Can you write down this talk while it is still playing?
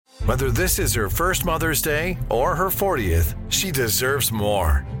Whether this is her first Mother's Day or her 40th, she deserves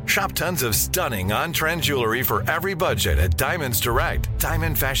more. Shop tons of stunning on-trend jewelry for every budget at Diamonds Direct.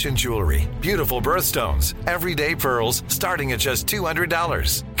 Diamond fashion jewelry, beautiful birthstones, everyday pearls starting at just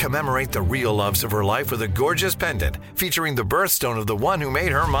 $200. Commemorate the real loves of her life with a gorgeous pendant featuring the birthstone of the one who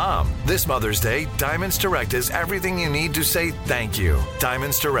made her mom. This Mother's Day, Diamonds Direct is everything you need to say thank you.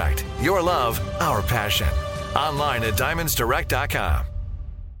 Diamonds Direct. Your love, our passion. Online at diamondsdirect.com.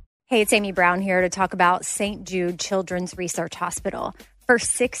 Hey, it's Amy Brown here to talk about St. Jude Children's Research Hospital. For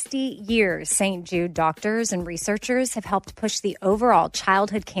 60 years, St. Jude doctors and researchers have helped push the overall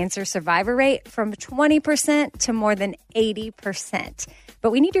childhood cancer survivor rate from 20% to more than 80%.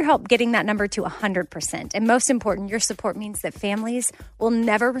 But we need your help getting that number to 100%. And most important, your support means that families will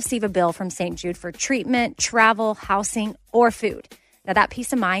never receive a bill from St. Jude for treatment, travel, housing, or food. Now, that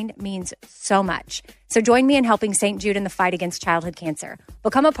peace of mind means so much. So join me in helping St. Jude in the fight against childhood cancer.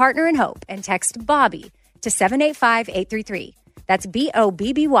 Become a partner in hope and text BOBBY to 785-833. That's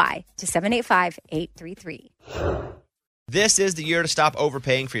BOBBY to 785-833. This is the year to stop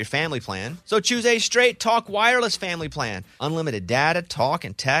overpaying for your family plan. So choose a Straight Talk Wireless family plan. Unlimited data, talk,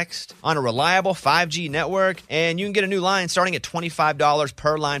 and text on a reliable 5G network. And you can get a new line starting at $25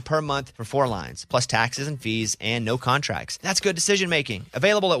 per line per month for 4 lines, plus taxes and fees and no contracts. That's good decision making.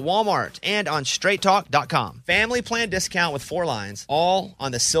 Available at Walmart and on straighttalk.com. Family plan discount with 4 lines, all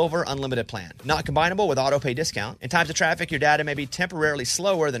on the Silver Unlimited plan. Not combinable with auto pay discount. In times of traffic, your data may be temporarily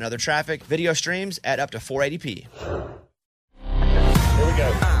slower than other traffic. Video streams at up to 480p. Here we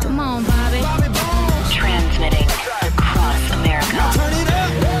go. Come on, Bobby. Transmitting across America. Now turn it up.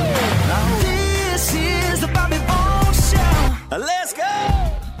 This is the Bobby Bones Show. Let's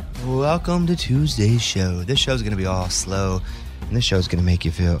go. Welcome to Tuesday's show. This show's going to be all slow, and this show's going to make you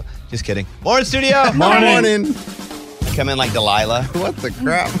feel... Just kidding. Morning, studio. Morning. Come in like Delilah. What the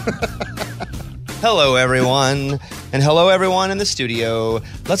crap? Hello, everyone. And hello, everyone in the studio.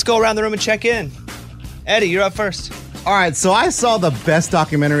 Let's go around the room and check in. Eddie, you're up first. All right, so I saw the best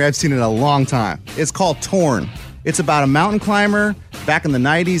documentary I've seen in a long time. It's called Torn. It's about a mountain climber back in the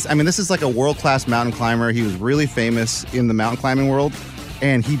 90s. I mean, this is like a world-class mountain climber. He was really famous in the mountain climbing world,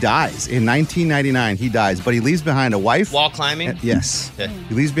 and he dies. In 1999, he dies, but he leaves behind a wife. Wall climbing? Yes. Okay.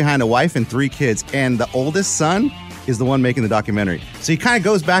 He leaves behind a wife and 3 kids, and the oldest son is the one making the documentary. So he kind of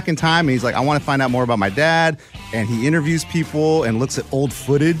goes back in time, and he's like, I want to find out more about my dad, and he interviews people and looks at old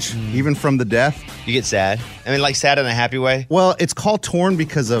footage, even from the death. You get sad? I mean, like sad in a happy way? Well, it's called Torn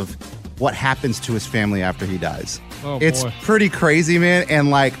because of what happens to his family after he dies. Oh, it's boy. pretty crazy, man.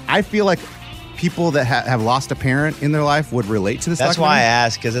 And like, I feel like people that have lost a parent in their life would relate to this. That's why I documentary.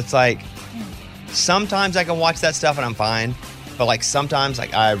 ask, because it's like, sometimes I can watch that stuff and I'm fine. But like sometimes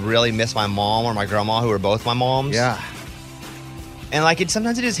like I really miss my mom or my grandma, who are both my moms. Yeah. And like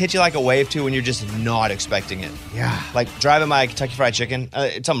sometimes it just hits you like a wave too when you're just not expecting it. Yeah. Like driving by Kentucky Fried Chicken,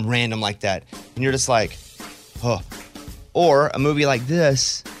 it's something random like that. And you're just like, huh. Or a movie like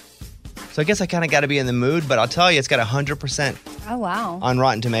this. So I guess I kind of got to be in the mood, but I'll tell you, it's got 100% Oh, wow. on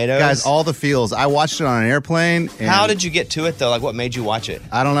Rotten Tomatoes. Guys, all the feels. I watched it on an airplane. And How did you get to it though? Like what made you watch it?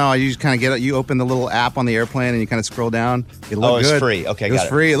 I don't know. You just kind of get it. You open the little app on the airplane and you kind of scroll down. It looked Oh, it's good. free. Okay, it was got it.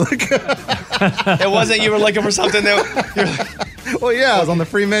 free. Look. It wasn't you were looking for something that you're like, Well, yeah, it was on the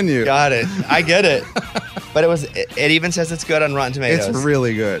free menu. got it. I get it. But it even says it's good on Rotten Tomatoes. It's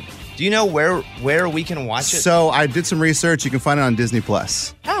really good. Do you know where we can watch it? So I did some research. You can find it on Disney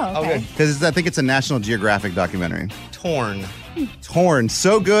Plus Oh, okay. Okay. because I think it's a National Geographic documentary. Torn. Torn,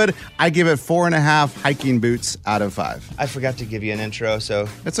 so good. I give it 4.5 hiking boots out of 5. I forgot to give you an intro, so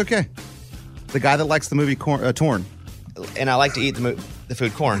It's okay. The guy that likes the movie Torn. and I like to eat the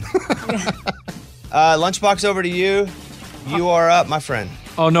food corn. Lunchbox, over to you. You are up, my friend.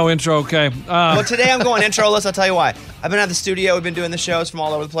 Oh, no intro. Okay. Well, today I'm going introless. I'll tell you why. I've been at the studio. We've been doing the shows from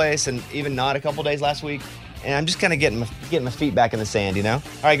all over the place, and even not a couple days last week. And I'm just kind of getting my feet back in the sand, you know? All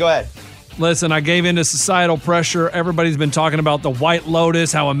right, go ahead. Listen, I gave into societal pressure. Everybody's been talking about the White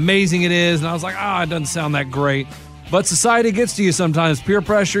Lotus, how amazing it is. And I was like, it doesn't sound that great. But society gets to you sometimes. Peer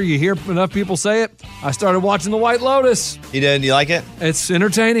pressure, you hear enough people say it. I started watching the White Lotus. You did? You like it? It's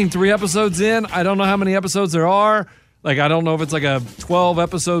entertaining. 3 episodes in. I don't know how many episodes there are. Like, I don't know if it's like a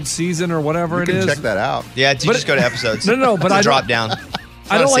 12-episode season or whatever You it can is. check that out. Yeah, you just go to episodes. No, but It's a I don't- drop down.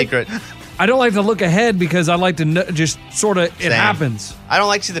 It's I not a don't like- secret. I don't like to look ahead because I like to just sort of, it Same. happens. I don't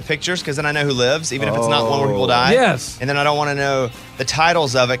like to see the pictures because then I know who lives, even if it's not one where people die. Yes. And then I don't want to know the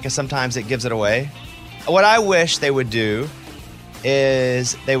titles of it because sometimes it gives it away. What I wish they would do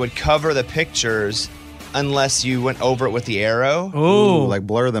is they would cover the pictures unless you went over it with the arrow. Ooh. Like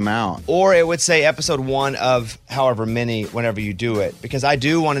blur them out. Or it would say episode 1 of however many whenever you do it. Because I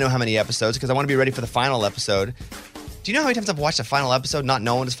do want to know how many episodes because I want to be ready for the final episode. Do you know how many times I've watched a final episode not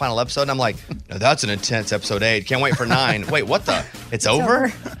knowing it's final episode? And I'm like, no, that's an intense episode 8. Can't wait for 9. Wait, what the? It's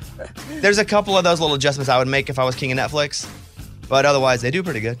over? There's a couple of those little adjustments I would make if I was king of Netflix. But otherwise, they do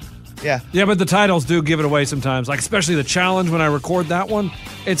pretty good. Yeah. Yeah, but the titles do give it away sometimes. Like, especially the challenge when I record that one.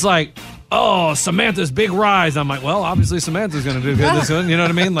 It's like, oh, Samantha's big rise. I'm like, well, obviously Samantha's going to do good this one. You know what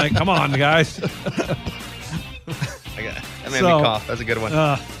I mean? Like, come on, guys. That made me cough. That's a good one.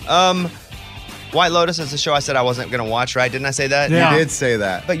 White Lotus is the show I said I wasn't going to watch, right? Didn't I say that? Yeah. You did say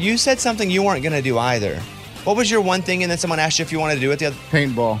that. But you said something you weren't going to do either. What was your one thing and then someone asked you if you wanted to do it the other?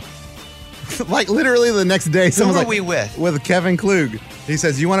 Paintball. Like literally the next day, someone's were like, we with? With Kevin Klug. He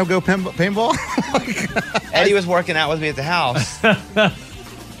says, "You want to go paintball?" Eddie was working out with me at the house.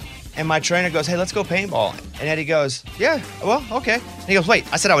 And my trainer goes, "Hey, let's go paintball." And Eddie goes, "Yeah, well, okay." And he goes, "Wait,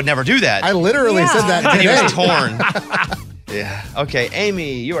 I said I would never do that." I literally said that And he today. was torn. Yeah. Okay,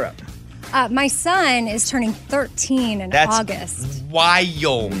 Amy, you are up. My son is turning 13 in That's August.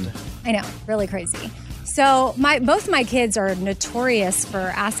 wild. I know, really crazy. So both my kids are notorious for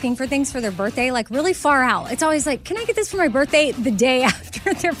asking for things for their birthday, like really far out. It's always like, can I get this for my birthday the day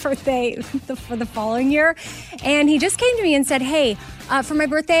after their birthday for the following year? And he just came to me and said, hey, for my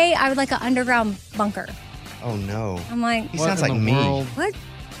birthday, I would like an underground bunker. Oh, no. I'm like, He sounds like me. what?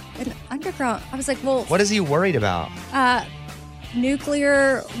 An underground? I was like, well, What is he worried about?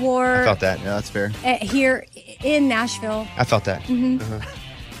 nuclear war I felt that. Yeah, that's fair. here in Nashville. I felt that.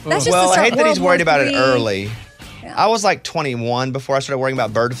 That's just Well, to I start hate that he's World worried War about it III. early. Yeah. I was like 21 before I started worrying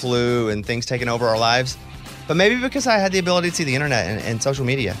about bird flu and things taking over our lives. But maybe because I had the ability to see the internet and social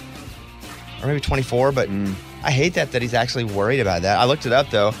media. Or maybe 24, but I hate that he's actually worried about that. I looked it up,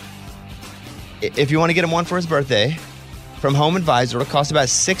 though. If you want to get him one for his birthday, from Home Advisor, it'll cost about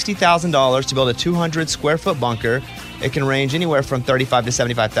 $60,000 to build a 200-square-foot bunker. It can range anywhere from $35,000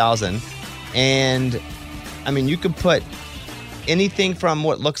 to $75,000. And, I mean, you could put anything from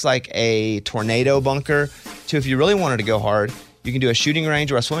what looks like a tornado bunker to, if you really wanted to go hard, you can do a shooting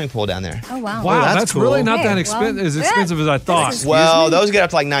range or a swimming pool down there. Oh, wow. Wow, that's that's cool. really not Okay, that well, as expensive as I thought. Well, those get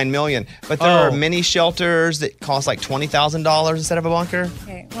up to like $9 million. But there Oh. are mini shelters that cost like $20,000 instead of a bunker.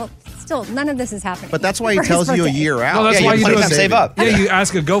 Okay, well, still, none of this is happening. But that's why he for his tells you a birthday. year out. No, that's Yeah, why you you plenty do of time it. to save up. Yeah, you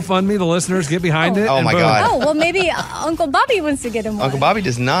ask a GoFundMe, the listeners get behind it. Oh, and my boom. God. Oh, well, maybe Uncle Bobby wants to get him one. Uncle Bobby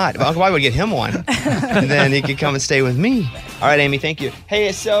does not. But Uncle Bobby would get him one. And then he could come and stay with me. All right, Amy, thank you.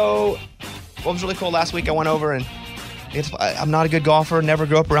 Hey, so what was really cool last week, I went over and I'm not a good golfer, never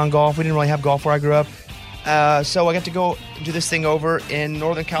grew up around golf. We didn't really have golf where I grew up. So I got to go do this thing over in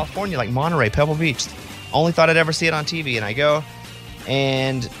Northern California, like Monterey, Pebble Beach. Only thought I'd ever see it on TV. And I go,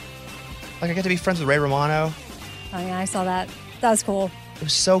 and like I got to be friends with Ray Romano. Oh, yeah, I saw that. That was cool. It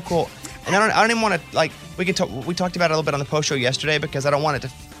was so cool. And I don't even want to, like, we talked about it a little bit on the post show yesterday because I don't want it to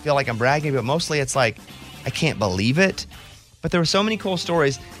feel like I'm bragging, but mostly it's like, I can't believe it. But there were so many cool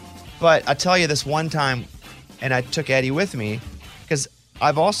stories. But I tell you this one time, and I took Eddie with me because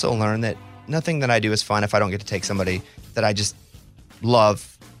I've also learned that nothing that I do is fun if I don't get to take somebody that I just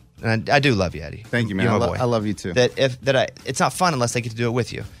love. And I do love you, Eddie. Thank you, man. You're my boy. I love you too. It's not fun unless they get to do it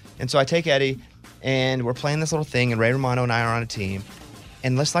with you. And so I take Eddie, and we're playing this little thing, and Ray Romano and I are on a team.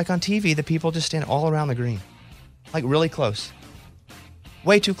 And just like on TV, the people just stand all around the green, like really close,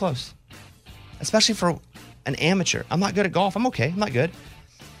 way too close, especially for an amateur. I'm not good at golf. I'm okay. I'm not good.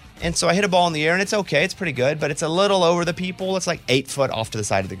 And so I hit a ball in the air, and it's okay. It's pretty good, but it's a little over the people. It's like 8 foot off to the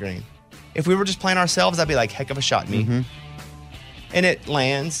side of the green. If we were just playing ourselves, that'd be like heck of a shot, me. Mm-hmm. And it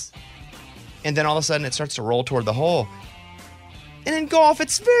lands, and then all of a sudden it starts to roll toward the hole. And in golf,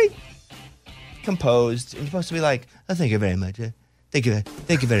 it's very composed. And you're supposed to be like, oh, thank you very much. Thank you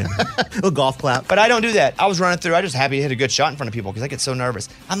very much. little golf clap. But I don't do that. I was running through. I just happy to hit a good shot in front of people because I get so nervous.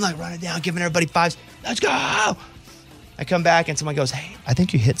 I'm like running down, giving everybody fives. Let's go. I come back and someone goes, hey, I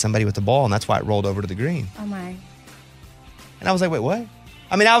think you hit somebody with the ball and that's why it rolled over to the green. Oh, my. And I was like, wait, what?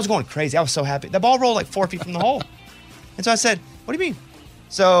 I mean, I was going crazy. I was so happy. The ball rolled like 4 feet from the hole. And so I said, what do you mean?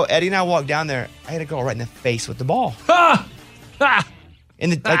 So Eddie and I walked down there. I hit a girl right in the face with the ball.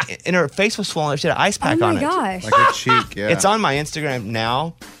 And her face was swollen. She had an ice pack Oh, on my it. gosh. Like a cheek, yeah. It's on my Instagram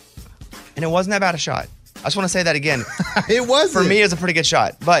now. And it wasn't that bad a shot. I just want to say that again. It was For me, it was a pretty good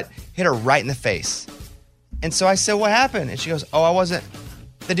shot, but hit her right in the face. And so I said, what happened? And she goes, oh, I wasn't.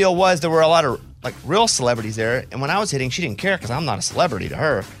 The deal was there were a lot of like real celebrities there. And when I was hitting, she didn't care because I'm not a celebrity to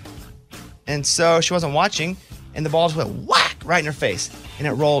her. And so she wasn't watching. And the ball just went whack right in her face. And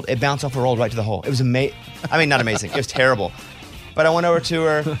it bounced off and rolled right to the hole. It was amazing. I mean, not amazing. It was terrible. But I went over to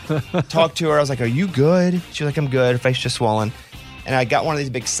her, talked to her. I was like, "Are you good?" She was like, "I'm good." Her face just swollen. And I got one of these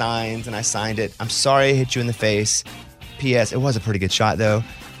big signs and I signed it. "I'm sorry I hit you in the face. P.S. It was a pretty good shot though."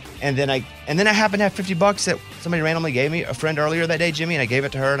 And then I happened to have $50 that somebody randomly gave me, a friend earlier that day, Jimmy, and I gave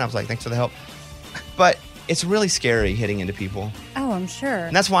it to her and I was like, "Thanks for the help." But it's really scary hitting into people. Oh, I'm sure.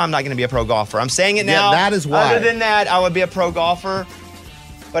 And that's why I'm not going to be a pro golfer. I'm saying it now. Yeah, that is why. Other than that, I would be a pro golfer.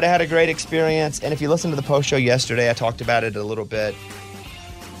 But I had a great experience. And if you listen to the post show yesterday, I talked about it a little bit.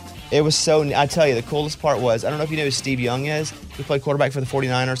 It was I tell you, the coolest part was, I don't know if you know who Steve Young is. He played quarterback for the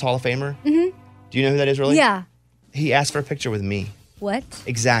 49ers, Hall of Famer. Mm-hmm. Do you know who that is, really? Yeah. He asked for a picture with me. What?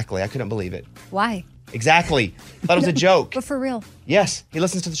 Exactly. I couldn't believe it. Why? Exactly. Thought it was a joke. But for real. Yes. He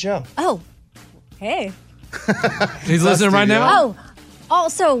listens to the show. Oh. Hey. He's listening right now? Oh.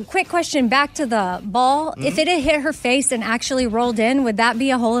 Also, quick question. Back to the ball. If it had hit her face and actually rolled in, would that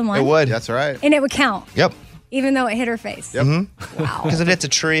be a hole in one? It would. That's right. And it would count. Yep. Even though it hit her face. Yep. Wow. Because if it's a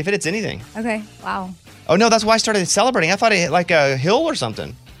tree, if it hits anything. Okay. Wow. Oh, no, that's why I started celebrating. I thought it hit like a hill or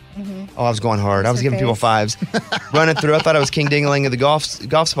something. Oh, I was going hard. I was her giving people face. fives. Running through. I thought I was King Dingling of the golf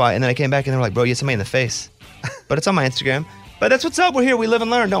spot. And then I came back and they were like, "Bro, you hit somebody in the face." But it's on my Instagram. But that's what's up. We're here. We live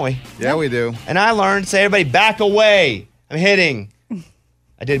and learn, don't we? Yeah, we do. And I learned, say, everybody back away. I'm hitting.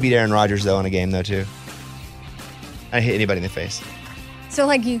 I did beat Aaron Rodgers, though, in a game, though, too. I didn't hit anybody in the face. So,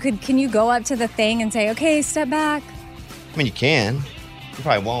 like, can you go up to the thing and say, "Okay, step back"? I mean, you can. You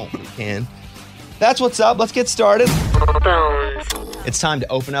probably won't, but you can. That's what's up. Let's get started. It's time to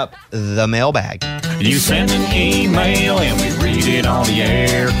open up the mailbag. You send an email and we read it on the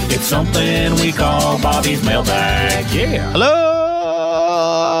air. It's something we call Bobby's mailbag. Yeah.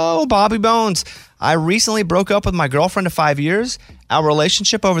 Hello, Bobby Bones. I recently broke up with my girlfriend of 5 years. Our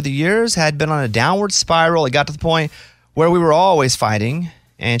relationship over the years had been on a downward spiral. It got to the point where we were always fighting,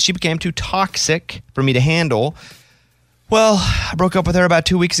 and she became too toxic for me to handle. Well, I broke up with her about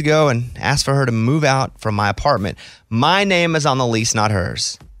 2 weeks ago and asked for her to move out from my apartment. My name is on the lease, not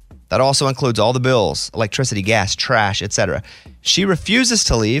hers. That also includes all the bills, electricity, gas, trash, etc. She refuses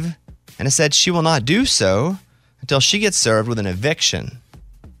to leave and has said she will not do so until she gets served with an eviction.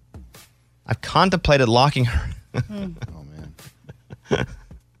 I've contemplated locking her. Oh, man.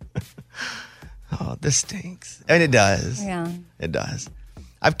 Oh, this stinks. And it does. Yeah. It does.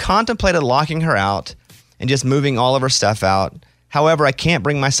 I've contemplated locking her out and just moving all of her stuff out. However, I can't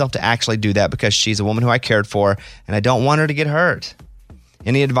bring myself to actually do that because she's a woman who I cared for and I don't want her to get hurt.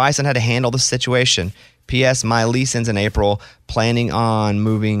 Any advice on how to handle the situation? P.S. My lease ends in April. Planning on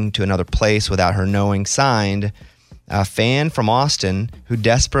moving to another place without her knowing. Signed, a fan from Austin who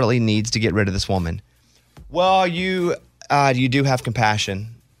desperately needs to get rid of this woman. Well, you do have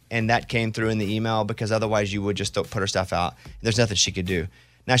compassion, and that came through in the email because otherwise you would just put her stuff out. There's nothing she could do.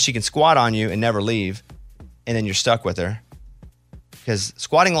 Now, she can squat on you and never leave, and then you're stuck with her because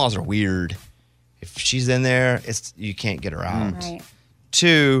squatting laws are weird. If she's in there, you can't get her out. Right.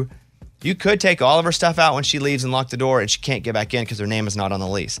 2, you could take all of her stuff out when she leaves and lock the door and she can't get back in because her name is not on the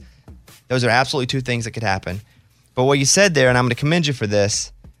lease. Those are absolutely 2 things that could happen. But what you said there, and I'm going to commend you for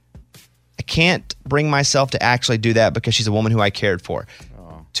this, I can't bring myself to actually do that because she's a woman who I cared for.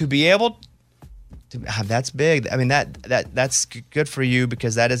 Oh. To be able to, that's big. I mean, that's good for you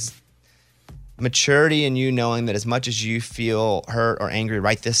because that is maturity in you knowing that as much as you feel hurt or angry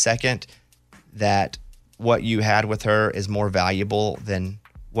right this second, that what you had with her is more valuable than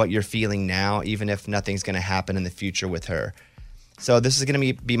what you're feeling now, even if nothing's going to happen in the future with her. So this is going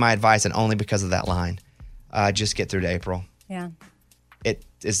to be my advice, and only because of that line. Just get through to April. Yeah. It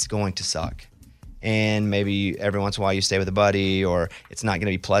is going to suck. And maybe every once in a while you stay with a buddy, or it's not going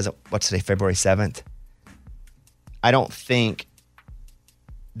to be pleasant. What's today, February 7th? I don't think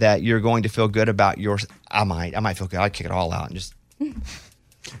that you're going to feel good about yours. I might feel good. I'd kick it all out and just. I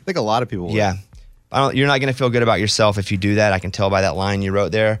think a lot of people would. Yeah. You're not going to feel good about yourself if you do that. I can tell by that line you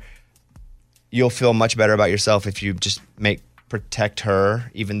wrote there. You'll feel much better about yourself if you just protect her,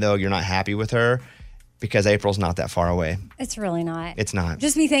 even though you're not happy with her, because April's not that far away. It's really not. It's not.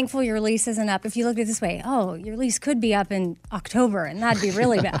 Just be thankful your lease isn't up. If you look at it this way, oh, your lease could be up in October, and that'd be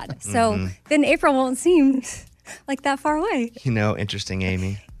really bad. So then April won't seem like that far away. Interesting,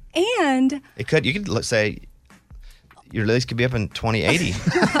 Amy. And you could say your lease could be up in 2080.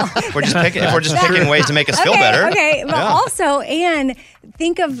 If we're just picking ways to make us feel better. Okay, but also, and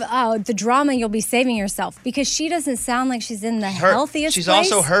think of the drama you'll be saving yourself, because she doesn't sound like she's in the healthiest She's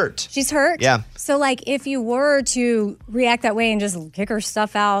place. also hurt. She's hurt? Yeah. So, like, if you were to react that way and just kick her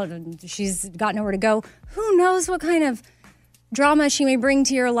stuff out and she's got nowhere to go, who knows what kind of drama she may bring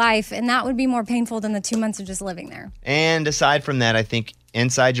to your life, and that would be more painful than the 2 months of just living there. And aside from that, I think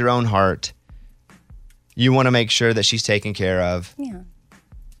inside your own heart, You want to make sure that she's taken care of. Yeah.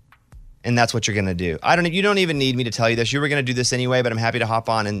 And that's what you're going to do. You don't even need me to tell you this. You were going to do this anyway, but I'm happy to hop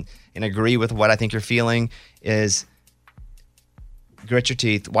on and agree with what I think you're feeling is grit your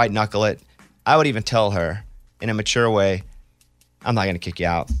teeth, white knuckle it. I would even tell her in a mature way, I'm not going to kick you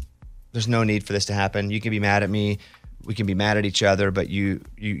out. There's no need for this to happen. You can be mad at me. We can be mad at each other, but you're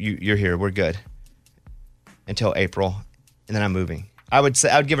here. We're good until April, and then I'm moving. I would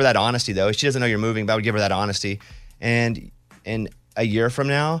give her that honesty, though. She doesn't know you're moving, but I would give her that honesty. And in a year from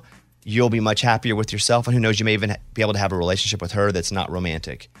now, you'll be much happier with yourself, and who knows, you may even be able to have a relationship with her that's not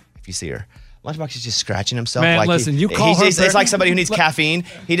romantic if you see her. Lunchbox is just scratching himself. Man, listen, you call her. It's like somebody who needs caffeine.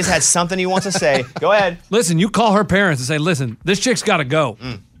 He just had something he wants to say. Go ahead. Listen, you call her parents and say, listen, this chick's got to go.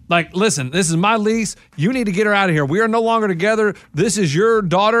 Like, listen, this is my lease. You need to get her out of here. We are no longer together. This is your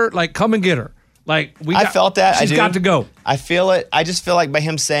daughter. Like, come and get her. Like, I felt that. She's got to go. I feel it. I just feel like by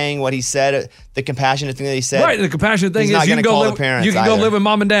him saying what he said, the compassionate thing that he said. Right. The compassionate thing is you can go live with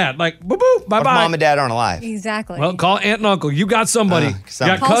mom and dad. Like, boo boo, bye bye. Mom and dad aren't alive. Exactly. Well, call aunt and uncle. You got somebody. You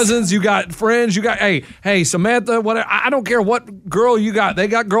got cousins. You got friends. You got hey Samantha. Whatever. I don't care what girl you got. They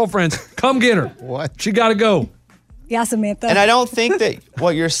got girlfriends. Come get her. What? She got to go. Yeah, Samantha. And I don't think that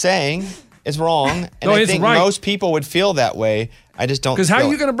what you're saying is wrong. And I think most people would feel that way. I just don't. Because how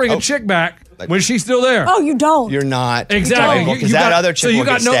are you going to bring a chick back when she's still there? Oh, you don't. You're not. Exactly. Because that other chick will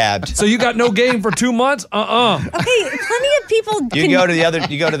get stabbed. So you got no game for 2 months? Okay, plenty of people You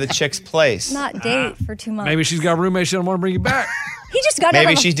go to the chick's place. not date for 2 months. Maybe she's got a roommate. She don't want to bring you back. He just got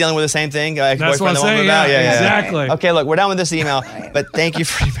Maybe she's dealing with the same thing. That's what I'm saying. Yeah, exactly. Okay, look, we're done with this email, but thank you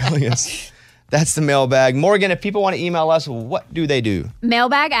for emailing us. That's the mailbag. Morgan, if people want to email us, what do they do?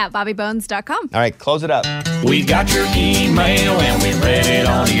 Mailbag@bobbybones.com. All right, close it up. We got your email and we read it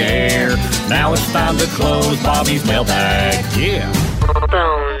on the air. Now it's time to close Bobby's mailbag. Yeah.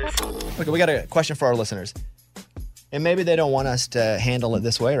 Okay, we got a question for our listeners. And maybe they don't want us to handle it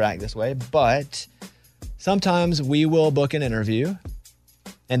this way or act this way, but sometimes we will book an interview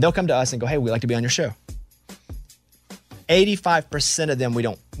and they'll come to us and go, hey, we'd like to be on your show. 85% of them, we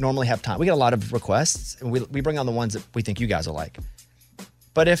don't normally have time. We get a lot of requests, and we bring on the ones that we think you guys will like.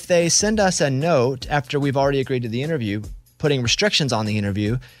 But if they send us a note after we've already agreed to the interview, putting restrictions on the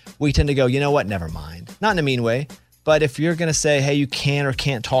interview, we tend to go, you know what, never mind. Not in a mean way, but if you're going to say, hey, you can or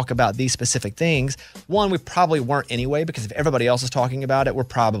can't talk about these specific things, one, we probably weren't anyway, because if everybody else is talking about it, we're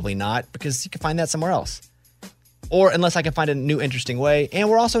probably not, because you can find that somewhere else. Or unless I can find a new interesting way. And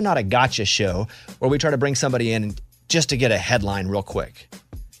we're also not a gotcha show where we try to bring somebody in just to get a headline real quick.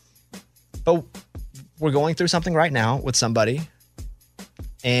 But we're going through something right now with somebody,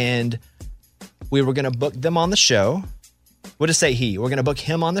 and we were going to book them on the show. We'll just say we're going to book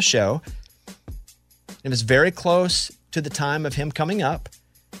him on the show. It was very close to the time of him coming up.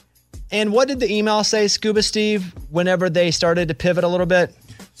 And what did the email say, Scuba Steve, whenever they started to pivot a little bit?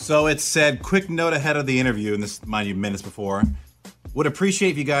 So it said, quick note ahead of the interview, and this, mind you, minutes before. Would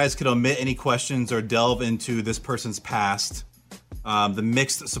appreciate if you guys could omit any questions or delve into this person's past, the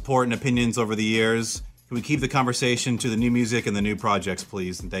mixed support and opinions over the years. Can we keep the conversation to the new music and the new projects,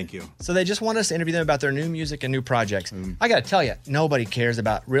 please? And thank you. So they just want us to interview them about their new music and new projects. I got to tell you, nobody cares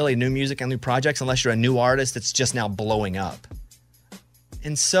about really new music and new projects unless you're a new artist that's just now blowing up.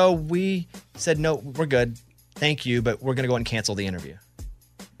 And so we said, no, we're good. Thank you, but we're going to go ahead and cancel the interview.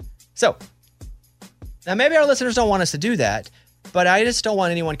 So now maybe our listeners don't want us to do that, but I just don't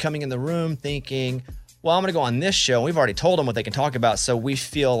want anyone coming in the room thinking, well, I'm going to go on this show. And we've already told them what they can talk about, so we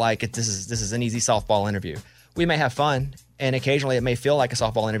feel like this is an easy softball interview. We may have fun, and occasionally it may feel like a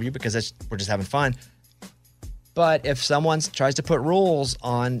softball interview because we're just having fun. But if someone tries to put rules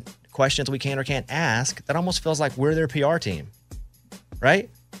on questions we can or can't ask, that almost feels like we're their PR team, right?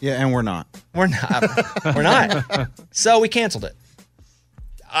 Yeah, and we're not. We're not. We're not. So we canceled it.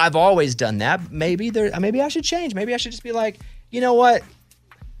 I've always done that. Maybe I should change. Maybe I should just be like, you know what?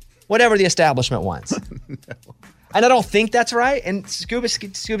 Whatever the establishment wants. No. And I don't think that's right. And Scuba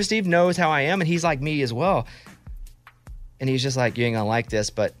Steve knows how I am, and he's like me as well. And he's just like, you ain't gonna like this,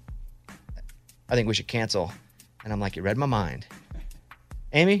 but I think we should cancel. And I'm like, you read my mind.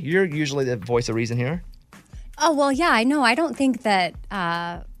 Amy, you're usually the voice of reason here. Oh, well, yeah, I know. I don't think that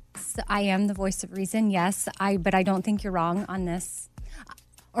I am the voice of reason, yes. But I don't think you're wrong on this.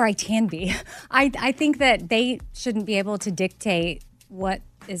 Or I can be. I think that they shouldn't be able to dictate what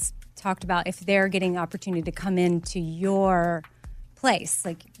is talked about if they're getting an opportunity to come into your place.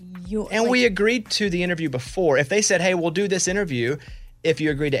 We agreed to the interview before. If they said, hey, we'll do this interview if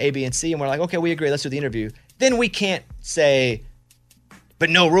you agree to A, B, and C, and we're like, okay, we agree, let's do the interview, then we can't say, but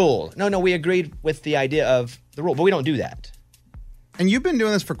no rule. No, we agreed with the idea of the rule, but we don't do that. And you've been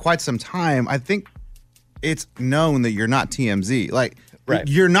doing this for quite some time. I think it's known that you're not TMZ. Like, Right.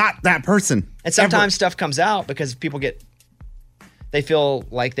 you're not that person. And sometimes stuff comes out because people they feel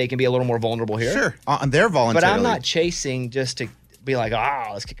like they can be a little more vulnerable here. Sure, they're voluntarily. But I'm not chasing just to be like,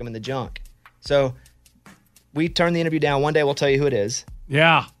 let's kick them in the junk. So we turn the interview down. One day we'll tell you who it is.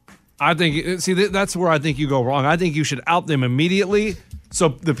 Yeah. I think, that's where I think you go wrong. I think you should out them immediately so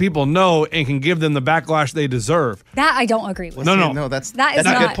the people know and can give them the backlash they deserve. That I don't agree with. No, that's that is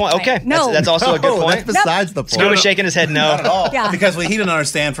a not good point. right. Okay, No. that's also a good point. That's besides the point. Scuba's shaking his head no. Not at all. Yeah. Because what he didn't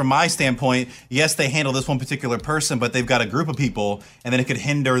understand from my standpoint, yes, they handle this one particular person, but they've got a group of people, and then it could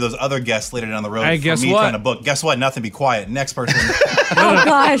hinder those other guests later down the road Hey, for guess me what? trying to book. Guess what? Nothing. Be quiet. Next person. Oh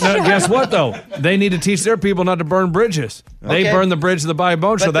gosh. No, guess what, though? They need to teach their people not to burn bridges. They Okay. burn the bridge to the Bobby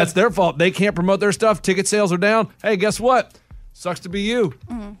Bones Show. But That's their fault. They can't promote their stuff. Ticket sales are down. Hey, guess what? Sucks to be you.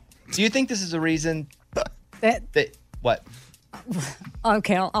 Do you think this is a reason That- what?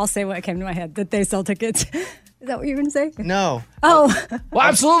 Okay, I'll say what came to my head. That they sell tickets. Is that what you're going to say? No. Oh, Well,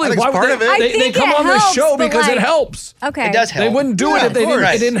 absolutely. I think Why it's would part of it. I They think come it on this helps, show but because it like- helps. okay. It does help. They wouldn't do it if they didn't.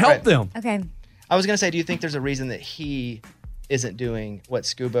 Right. It didn't help Right. them. Okay. I was going to say, do you think there's a reason that he isn't doing what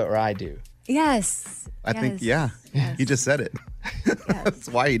Scuba or I do? Yes. I think, Yes. he just said it. That's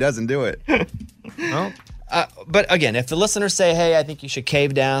why he doesn't do it. Well, but again, if the listeners say, hey, I think you should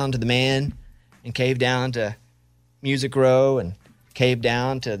cave down to the man and cave down to Music Row and cave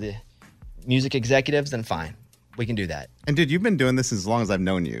down to the music executives, then fine. We can do that. And dude, you've been doing this as long as I've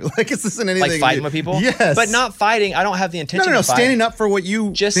known you. Like, this isn't anything. Like fighting with people? Yes. But not fighting. I don't have the intention No, of fighting. standing up for what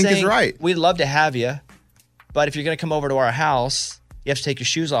you Just think saying, is right. We'd love to have you, but if you're going to come over to our house, you have to take your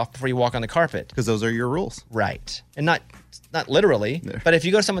shoes off before you walk on the carpet. Because those are your rules. Right. And not literally, but if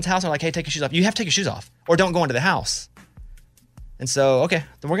you go to someone's house and they're like, hey, take your shoes off, you have to take your shoes off or don't go into the house. And so, okay,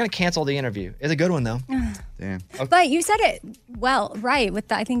 then we're going to cancel the interview. It's a good one, though. Damn. But you said it well, right.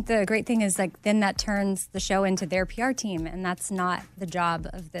 I think the great thing is like then that turns the show into their PR team, and that's not the job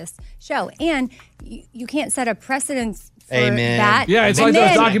of this show. And you can't set a precedence for Amen. that. Yeah, it's And like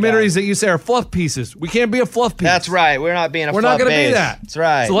those then- documentaries that you say are fluff pieces. We can't be a fluff piece. That's right. We're not being a We're not going to be that. That's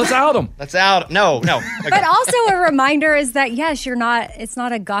right. So let's out them. Let's out. No. Okay. But also a reminder is that yes, it's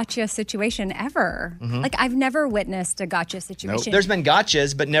not a gotcha situation ever. Mm-hmm. Like I've never witnessed a gotcha situation. There's been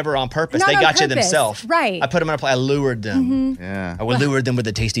gotchas, but never on purpose. Not They on gotcha purpose, themselves. right. I put them in a play. I lured them. Yeah. I lured them with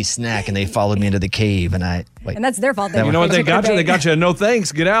a tasty snack, and they followed me into the cave. And and that's their fault. You know what they got you? They got you a no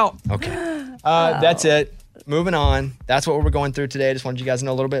thanks. Get out. Okay. That's it. Moving on. That's what we're going through today. I just wanted you guys to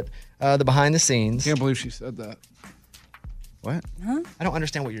know a little bit the behind the scenes. Can't believe she said that. What? I don't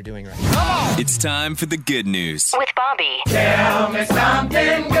understand what you're doing right now. It's time for the good news. With Bobby.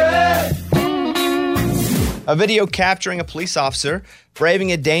 A video capturing a police officer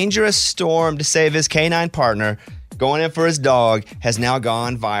braving a dangerous storm to save his canine partner, going in for his dog, has now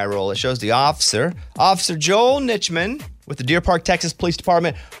gone viral. It shows the officer, Officer Joel Nitchman, with the Deer Park, Texas Police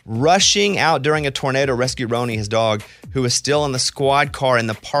Department, rushing out during a tornado to rescue Roni, his dog, who is still in the squad car in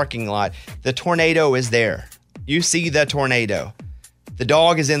the parking lot. The tornado is there. You see the tornado. The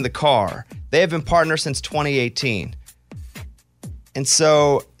dog is in the car. They have been partners since 2018. And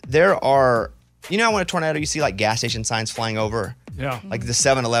so there are, you know, when a tornado, you see like gas station signs flying over? Yeah. Like the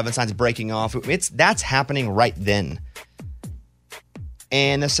 7-Eleven signs breaking off. That's happening right then.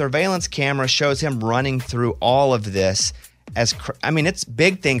 And the surveillance camera shows him running through all of this it's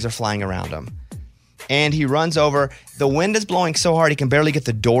big things are flying around him. And he runs over. The wind is blowing so hard he can barely get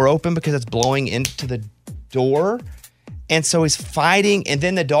the door open because it's blowing into the door. And so he's fighting. And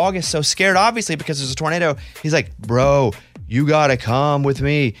then the dog is so scared, obviously, because there's a tornado. He's like, bro, you got to come with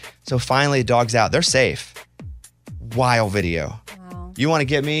me. So finally, the dog's out. They're safe. Wild video. Wow. You want to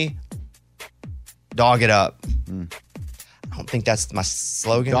get me? Dog it up. I don't think that's my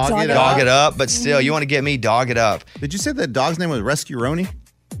slogan. Dog it up. But still, you want to get me? Dog it up. Did you say the dog's name was Rescue Roni?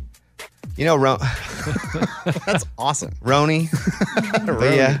 You know, That's awesome. Roni.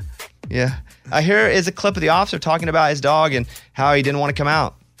 Roni. Yeah. Here is a clip of the officer talking about his dog and how he didn't want to come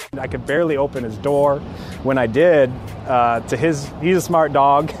out. I could barely open his door. When I did, he's a smart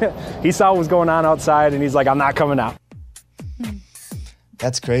dog. He saw what was going on outside, and he's like, I'm not coming out.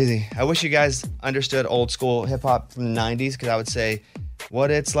 That's crazy. I wish you guys understood old school hip hop from the 90s, because I would say,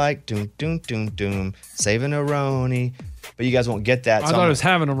 what it's like, doom, doom, doom, doom, saving a Roni. But you guys won't get that. I thought it was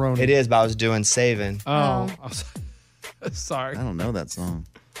having a Roni. It is, but I was doing saving. Oh. Sorry. I don't know that song.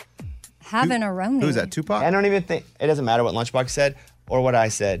 Having a Roni. Who's that, Tupac? I don't even think, it doesn't matter what Lunchbox said or what I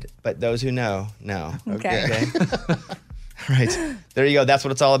said, but those who know. Okay. Right. There you go. That's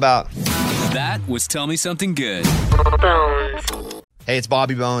what it's all about. That was Tell Me Something Good. Hey, it's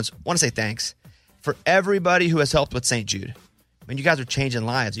Bobby Bones. Want to say thanks for everybody who has helped with St. Jude. I mean, you guys are changing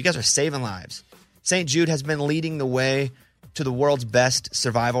lives. You guys are saving lives. St. Jude has been leading the way to the world's best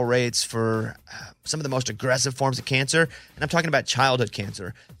survival rates for some of the most aggressive forms of cancer. And I'm talking about childhood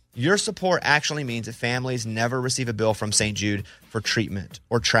cancer. Your support actually means that families never receive a bill from St. Jude for treatment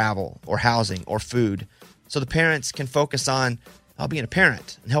or travel or housing or food. So the parents can focus on being a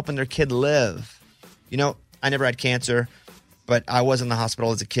parent and helping their kid live. You know, I never had cancer, but I was in the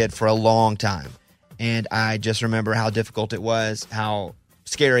hospital as a kid for a long time. And I just remember how difficult it was, how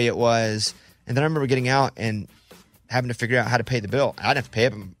scary it was. And then I remember getting out and having to figure out how to pay the bill. I didn't have to pay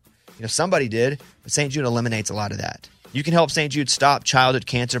it, but somebody did. But St. Jude eliminates a lot of that. You can help St. Jude stop childhood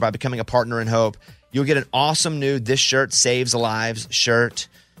cancer by becoming a partner in hope. You'll get an awesome new This Shirt Saves Lives shirt.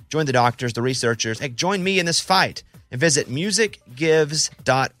 Join the doctors, the researchers. Hey, join me in this fight and visit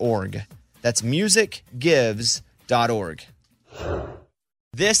musicgives.org. That's musicgives.org.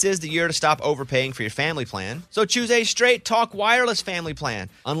 This is the year to stop overpaying for your family plan. So choose a Straight Talk Wireless family plan.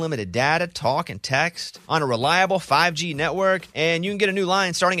 Unlimited data, talk, and text on a reliable 5G network. And you can get a new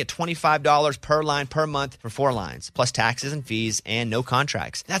line starting at $25 per line per month for 4 lines, plus taxes and fees and no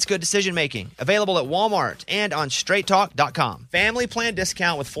contracts. That's good decision making. Available at Walmart and on straighttalk.com. Family plan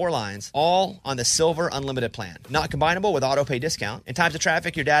discount with 4 lines, all on the Silver Unlimited plan. Not combinable with auto pay discount. In times of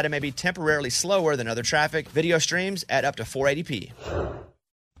traffic, your data may be temporarily slower than other traffic. Video streams at up to 480p.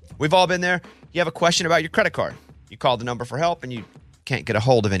 We've all been there. You have a question about your credit card. You call the number for help and you can't get a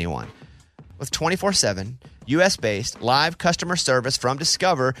hold of anyone. With 24/7, U.S.-based live customer service from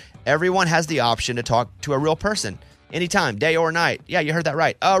Discover, everyone has the option to talk to a real person anytime, day or night. Yeah, you heard that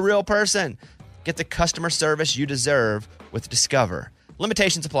right. A real person. Get the customer service you deserve with Discover.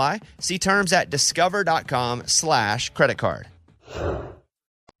 Limitations apply. See terms at discover.com/credit card.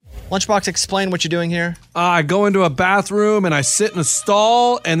 Lunchbox, explain what you're doing here. I go into a bathroom and I sit in a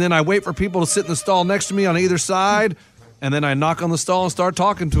stall, and then I wait for people to sit in the stall next to me on either side, and then I knock on the stall and start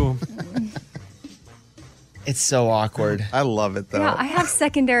talking to them. It's so awkward. I love it, though. Yeah, I have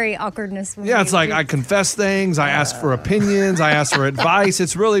secondary awkwardness. When Yeah, it's like I confess things, I ask for opinions, I ask for advice.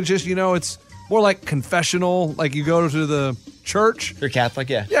 It's really just, it's more like confessional, like you go to the church. You're Catholic,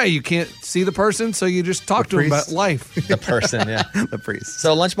 yeah. Yeah, you can't see the person, so you just talk to them about life. The person, yeah. The priest.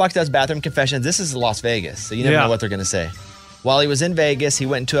 So Lunchbox does bathroom confessions. This is Las Vegas, so you never know what they're going to say. While he was in Vegas, he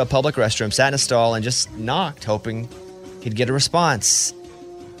went into a public restroom, sat in a stall, and just knocked, hoping he'd get a response.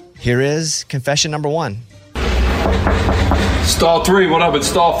 Here is confession number 1. Stall 3, what up? It's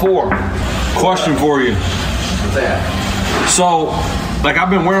stall 4. Question for you. What's that? So, I've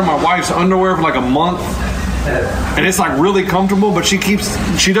been wearing my wife's underwear for a month. And it's really comfortable, but she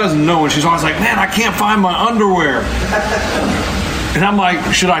doesn't know, and she's always like, man, I can't find my underwear. And I'm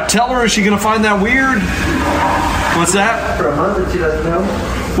like, should I tell her? Is she gonna find that weird? What's that? For a month and she doesn't know?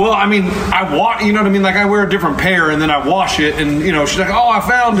 Well, I mean, I wear a different pair and then I wash it, and she's like, oh, I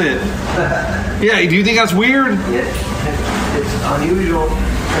found it. Yeah, do you think that's weird? Yeah, it's unusual.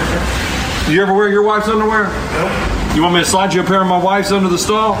 Do you ever wear your wife's underwear? Nope. You want me to slide you a pair of my wife's under the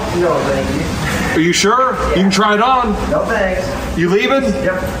stall? No, thank you. Are you sure? Yeah. You can try it on. No thanks. You leaving?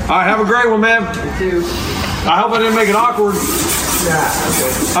 Yep. All right, have a great one, man. You too. I hope I didn't make it awkward. Yeah,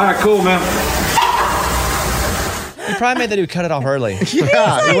 okay. All right, cool, man. He probably made that dude cut it off early.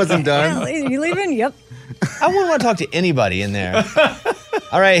 Yeah, it wasn't done. You leaving? Yep. I wouldn't want to talk to anybody in there.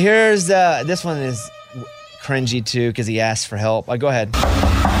 All right, here's this one is cringy too because he asked for help. Go ahead.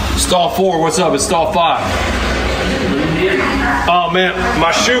 Stall 4, what's up? It's stall 5. Oh man,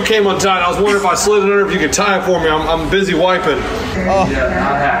 my shoe came untied. I was wondering if I slid it under, if you could tie it for me. I'm busy wiping. Oh.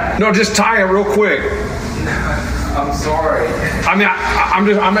 Yeah, no, just tie it real quick. I'm sorry. I mean, I'm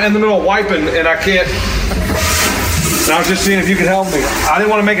in the middle of wiping and I can't. And I was just seeing if you could help me. I didn't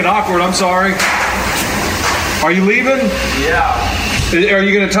want to make it awkward. I'm sorry. Are you leaving? Yeah. Are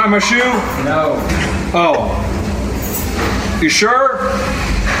you going to tie my shoe? No. Oh. You sure?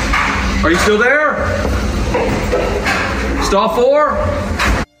 Are you still there? Stall 4?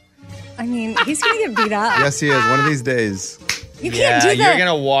 I mean, he's going to get beat up. Yes, he is. One of these days. You can't do that. You're going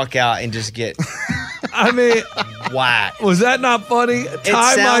to walk out and just get I mean, whack. Was that not funny?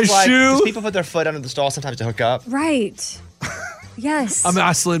 Tie my shoe? Because people put their foot under the stall sometimes to hook up. Right. Yes. I mean,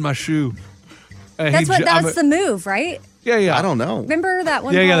 I slid my shoe. That's the move, right? Yeah. I don't know. Remember that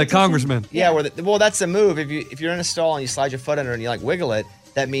one? Yeah, the congressman. Yeah, well, that's the move. If you're in a stall and you slide your foot under and you wiggle it,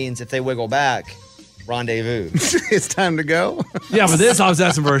 that means if they wiggle back, rendezvous. It's time to go. Yeah, but I was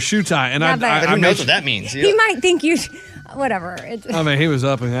asking for a shoe tie, and who knows what that means? He might think you, whatever. I mean, he was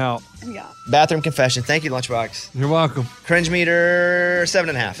up and out. Yeah. Bathroom confession. Thank you, Lunchbox. You're welcome. Cringe meter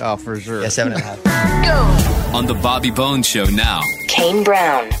 7.5. Oh, for sure. Yeah, 7.5. On the Bobby Bones Show now. Kane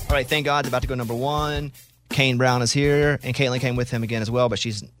Brown. All right, thank God it's about to go number 1. Kane Brown is here, and Katelyn came with him again as well, but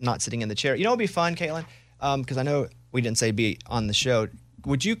she's not sitting in the chair. You know what would be fun, Katelyn? Because I know we didn't say be on the show.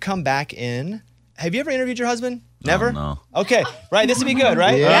 Would you come back in? Have you ever interviewed your husband? Never? No. Okay, right. This would be good,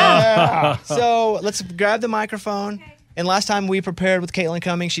 right? Yeah. So let's grab the microphone. Okay. And last time we prepared with Katelyn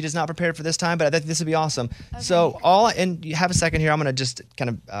coming, she does not prepare for this time, but I think this would be awesome. Okay. So and you have a second here. I'm going to just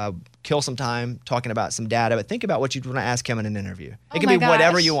kind of kill some time talking about some data, but think about what you'd want to ask him in an interview. It can be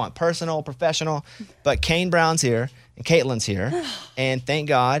whatever you want, personal, professional, but Kane Brown's here and Katelyn's here. And thank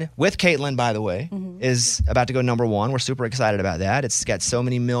God, with Katelyn, by the way, is about to go number one. We're super excited about that. It's got so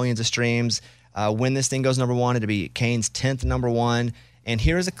many millions of streams. When this thing goes number one, it'll be Kane's 10th number one. And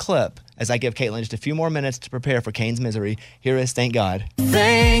here is a clip as I give Katelyn just a few more minutes to prepare for Kane's misery. Here is Thank God.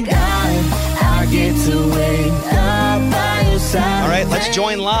 Thank God I get to wake up by your side. All right, let's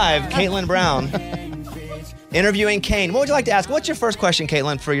join live Katelyn Brown interviewing Kane. What would you like to ask? What's your first question,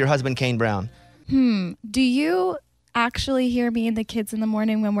 Katelyn, for your husband, Kane Brown? Do you actually hear me and the kids in the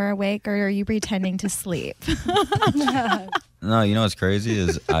morning when we're awake, or are you pretending to sleep? No, you know what's crazy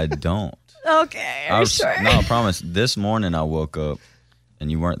is I don't. Okay, are you sure? No, I promise. This morning I woke up and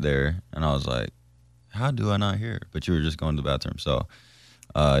you weren't there, and I was like, how do I not hear? But you were just going to the bathroom, so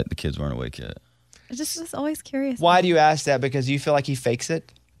the kids weren't awake yet. I just always curious. Why do you ask that? Because you feel like he fakes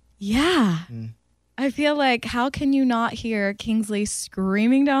it? Yeah. I feel like, how can you not hear Kingsley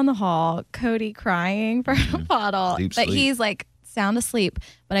screaming down the hall, Cody crying for a bottle, that he's like sound asleep,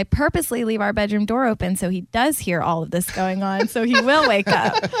 but I purposely leave our bedroom door open so he does hear all of this going on, so he will wake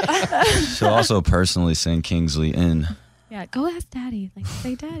up. She'll also personally send Kingsley in. Yeah, go ask Daddy. Like,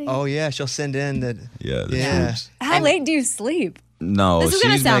 say Daddy. Oh, yeah, she'll send in the... Yeah, the troops. How late do you sleep? No, this is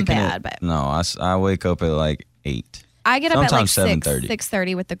going to sound bad, but... No, I wake up at like 8. I get up sometimes at like 7:30.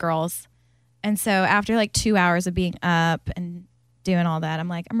 6:30 with the girls. And so after like 2 hours of being up and doing all that, I'm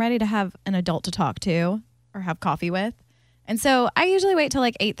like, I'm ready to have an adult to talk to or have coffee with. And so I usually wait till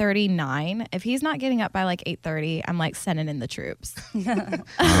like 8:30, 9. If he's not getting up by like 8:30, I'm like sending in the troops.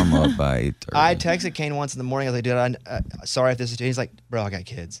 I'm up by 8:30. I texted Kane once in the morning. I was like, dude, sorry if this is... He's like, bro, I got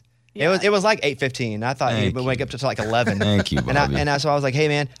kids. Yeah. It was like 8:15. I thought he would wake up to like 11. Thank you, Bobby. So I was like, hey,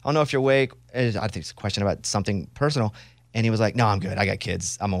 man, I don't know if you're awake. I think it's a question about something personal. And he was like, no, I'm good. I got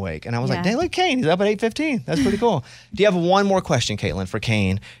kids. I'm awake. And I was like, dang, look, Kane. He's up at 8:15. That's pretty cool. Do you have one more question, Katelyn, for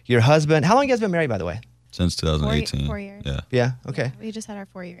Kane? Your husband... How long have you guys been married, by the way? Since 2018. 4 years. Yeah. Yeah, okay. We just had our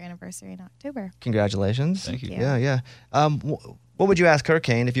 4-year anniversary in October. Congratulations. Thank you. Yeah. What would you ask her,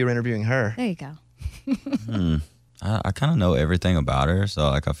 Kane, if you were interviewing her? There you go. I kind of know everything about her, so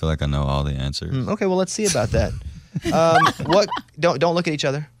like I feel like I know all the answers. Okay, well, let's see about that. Don't look at each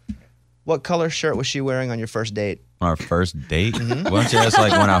other. What color shirt was she wearing on your first date? On our first date? Why don't you ask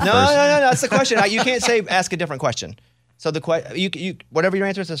like when I first... No, that's the question. You can't say ask a different question. So you whatever your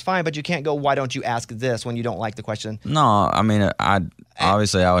answer is fine, but you can't go, why don't you ask this when you don't like the question? No, I mean,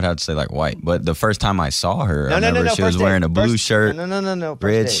 obviously I would have to say like white, but the first time I saw her, I remember she was wearing a blue shirt, no,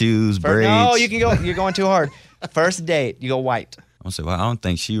 red shoes, braids. No, you can go. You're going too hard. First date, you go white. I'm gonna say, well, I don't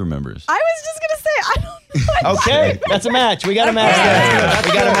think she remembers. I was just gonna say, I don't know. Okay, that's a match. We got a match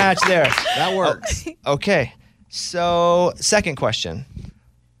there. We got a match there. That works. Okay, so second question: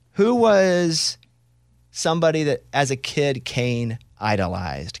 who was somebody that, as a kid, Kane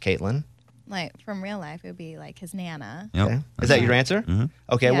idolized? Katelyn? Like, from real life, it would be like his Nana. Yep. Okay. Is that your answer? Mm-hmm.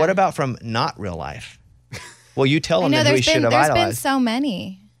 Okay, Yeah. what about from not real life? Well, you tell him I know, then who he should have there's been idolized. so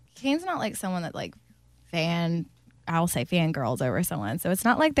many. Kane's not like someone that like I'll say fangirls over someone. So it's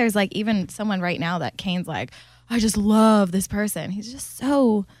not like there's like even someone right now that Kane's like, I just love this person. He's just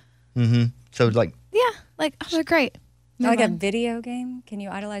so... So like... Yeah, like, oh, they're great. Like a video game? Can you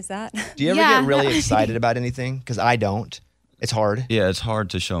idolize that? Do you ever get really excited about anything? Because I don't. It's hard. Yeah, it's hard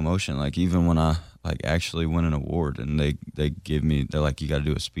to show emotion. Like even when I like actually win an award and they give me, they're like, you got to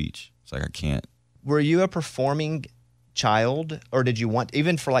do a speech. It's like I can't. Were you a performing child, or did you want,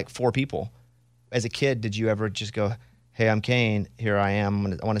 even for like 4 people, as a kid, did you ever just go, hey, I'm Kane, here I am,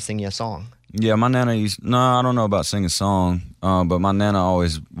 I want to sing you a song? Yeah, my Nana I don't know about singing a song, but my Nana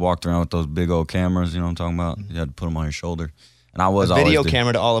always walked around with those big old cameras, you know what I'm talking about? You had to put them on your shoulder. And I was a always video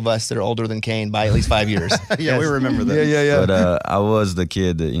camera to all of us that are older than Kane by at least 5 years. Yeah, we remember that. Yeah. But I was the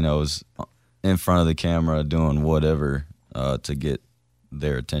kid that, was in front of the camera doing whatever to get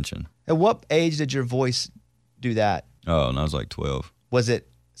their attention. At what age did your voice do that? Oh, and I was like 12. Was it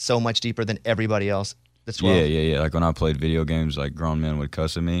so much deeper than everybody else that's 12? Yeah. Like when I played video games, like grown men would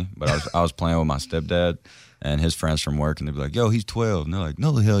cuss at me, but I was playing with my stepdad and his friends from work, and they'd be like, yo, he's 12. And they're like,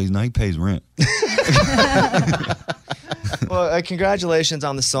 no, the hell he's not. He pays rent. Well, congratulations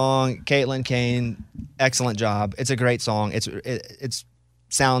on the song, Katelyn, Kane. Excellent job. It's a great song. It's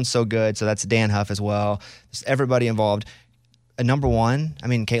sounds so good. So that's Dan Huff as well. Just everybody involved. A number one. I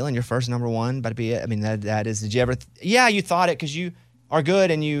mean, Katelyn, your first number one, but be it. I mean, that is. Did you ever? You thought it because you are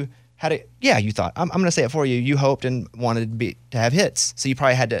good and you had it. Yeah, you thought. I'm going to say it for you. You hoped and wanted to have hits. So you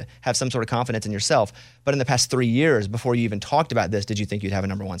probably had to have some sort of confidence in yourself. But in the past 3 years, before you even talked about this, did you think you'd have a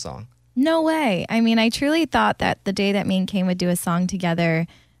number one song? No way. I mean, I truly thought that the day that me and Kane would do a song together,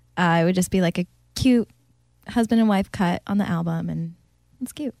 it would just be like a cute husband and wife cut on the album, and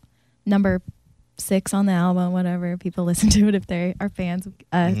it's cute. Number 6 on the album, whatever. People listen to it if they are fans of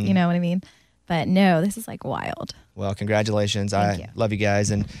us, you know what I mean? But no, this is like wild. Well, congratulations. I love you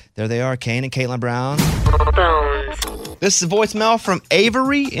guys. And there they are, Kane and Katelyn Brown. This is a voicemail from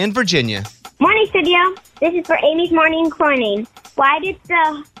Avery in Virginia. Morning, studio. This is for Amy's Morning Corning. Why did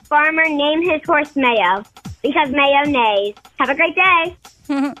the farmer name his horse Mayo? Because Mayo neighs. Have a great day.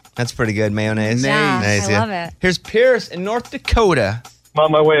 That's pretty good, mayonnaise. Yeah, Nice, I love it. Here's Pierce in North Dakota. I'm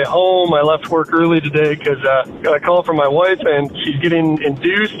on my way home. I left work early today because got a call from my wife, and she's getting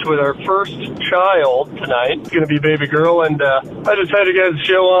induced with our first child tonight. It's going to be a baby girl, and I just had you guys'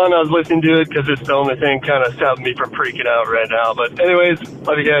 show on. I was listening to it because it's the only thing kind of stopping me from freaking out right now. But anyways,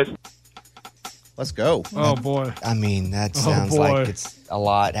 love you guys. Let's go. Oh, boy. I mean, that sounds like it's a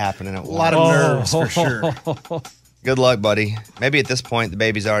lot happening at once. A lot of nerves, for sure. Good luck, buddy. Maybe at this point, the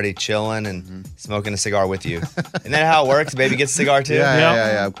baby's already chilling and smoking a cigar with you. Isn't that how it works? The baby gets a cigar, too?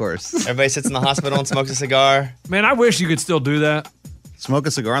 Yeah, of course. Everybody sits in the hospital and smokes a cigar. Man, I wish you could still do that. Smoke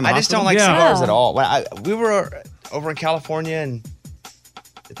a cigar in the I just hospital? don't like cigars at all. We were over in California and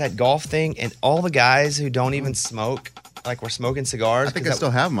at that golf thing, and all the guys who don't even smoke, like, were smoking cigars. I think I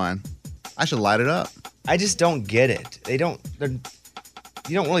still have mine. I should light it up. I just don't get it. You don't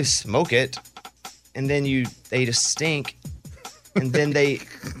really smoke it, and then they just stink, and then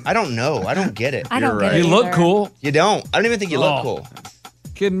I don't know. I don't get it. I don't get it. You look cool. You don't. I don't even think you look cool.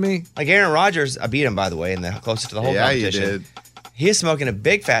 Kidding me? Like Aaron Rodgers, I beat him, by the way, in the closest to the whole competition. You did. He is smoking a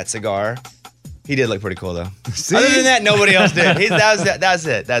big fat cigar. He did look pretty cool, though. Other than that, nobody else did. That's it.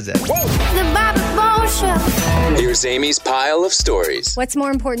 The Bobby Bones Show. Here's Amy's pile of stories. What's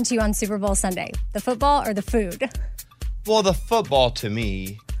more important to you on Super Bowl Sunday, the football or the food? Well, the football to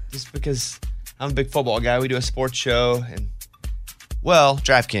me, just because I'm a big football guy. We do a sports show, and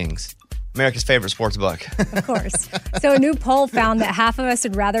DraftKings, America's favorite sports book. Of course. So a new poll found that half of us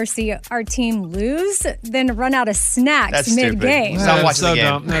would rather see our team lose than run out of snacks That's mid-game. stupid. Stop watching the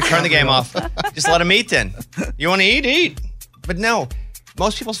game. Turn the game off. Just let them eat then. You want to eat. But no,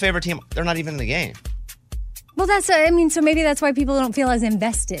 most people's favorite team, they're not even in the game. Well, so maybe that's why people don't feel as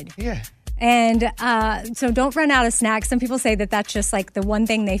invested. Yeah. And so don't run out of snacks. Some people say that that's just like the one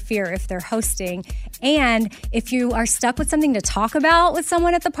thing they fear if they're hosting. And if you are stuck with something to talk about with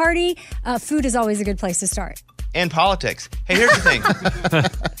someone at the party, food is always a good place to start. And politics. Hey, here's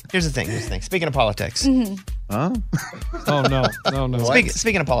the thing. Speaking of politics. Mm-hmm. Huh? Oh, no.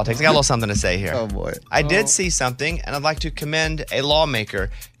 Speaking of politics, I got a little something to say here. Oh, boy. I did see something, and I'd like to commend a lawmaker.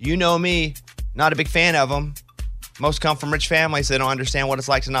 You know me, not a big fan of them. Most come from rich families, so they don't understand what it's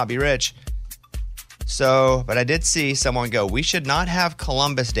like to not be rich. But I did see someone go, we should not have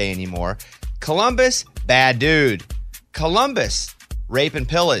Columbus Day anymore. Columbus, bad dude. Columbus, rape and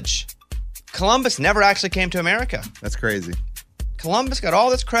pillage. Columbus never actually came to America. That's crazy. Columbus got all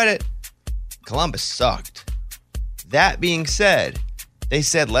this credit. Columbus sucked. That being said, they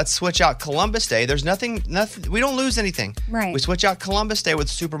said, let's switch out Columbus Day. There's nothing, we don't lose anything. Right. We switch out Columbus Day with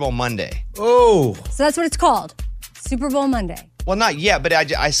Super Bowl Monday. Oh. So that's what it's called, Super Bowl Monday. Well, not yet, but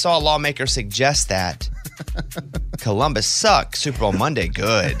I saw a lawmaker suggest that. Columbus sucks. Super Bowl Monday,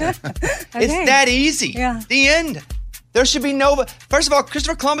 good. It's that easy. Yeah. The end. There should be no... First of all,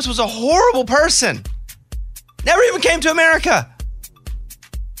 Christopher Columbus was a horrible person. Never even came to America.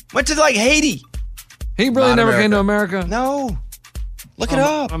 Went to, Haiti. He really never came to America? No. Look it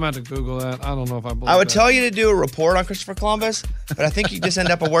up. I'm going to have to Google that. I don't know if I believe I would that. tell you to do a report on Christopher Columbus, but I think you just end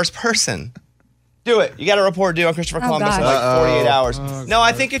up a worse person. Do it. You got a report due on Christopher Columbus in 48 hours. No,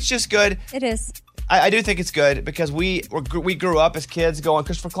 I think it's just good. It is. I do think it's good because we grew up as kids going,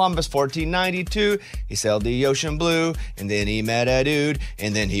 Christopher Columbus, 1492, he sailed the ocean blue, and then he met a dude,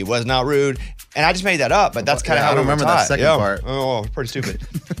 and then he was not rude. And I just made that up, but that's kind of how I don't remember that second part. Oh, pretty stupid.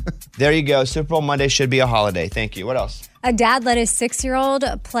 There you go. Super Bowl Monday should be a holiday. Thank you. What else? A dad let his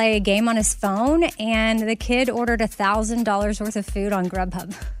 6-year-old play a game on his phone, and the kid ordered $1,000 worth of food on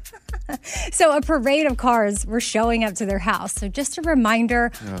Grubhub. So a parade of cars were showing up to their house. So just a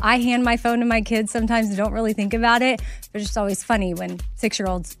reminder, I hand my phone to my kids sometimes and don't really think about it. But it's just always funny when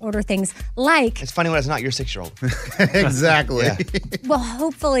 6-year-olds order things like... It's funny when it's not your 6-year-old. Exactly. Yeah. Well,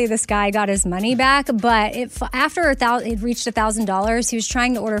 hopefully this guy got his money back. But after it reached $1,000, he was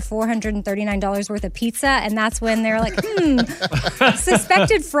trying to order $439 worth of pizza. And that's when they're like,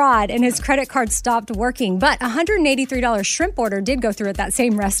 suspected fraud. And his credit card stopped working. But $183 shrimp order did go through at that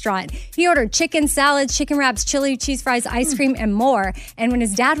same restaurant. He ordered chicken salads, chicken wraps, chili, cheese fries, ice cream, and more. And when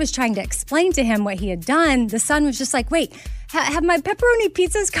his dad was trying to explain to him what he had done, the son was just like, wait, have my pepperoni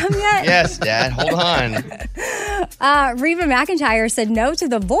pizzas come yet? Yes, Dad, hold on. Reba McEntire said no to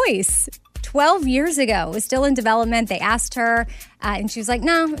The Voice 12 years ago. It was still in development. They asked her, and she was like,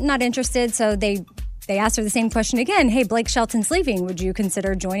 no, not interested. So they asked her the same question again. Hey, Blake Shelton's leaving. Would you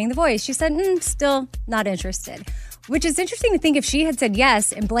consider joining The Voice? She said, still not interested. Which is interesting to think if she had said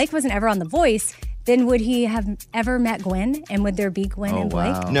yes and Blake wasn't ever on The Voice, then would he have ever met Gwen? And would there be Gwen and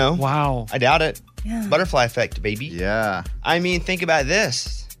Blake? Wow. No. Wow. I doubt it. Yeah. Butterfly effect, baby. Yeah. I mean, think about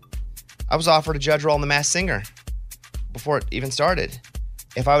this. I was offered a judge role in The Masked Singer before it even started.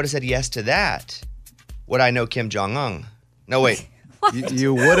 If I would have said yes to that, would I know Kim Jong-un? No, wait.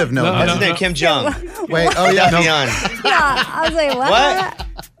 You would have known. What's his name? Kim Jong. Wait, oh yeah. Yeah, I was like, what?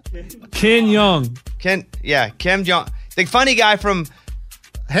 Ken Young. Kim Jong. The funny guy from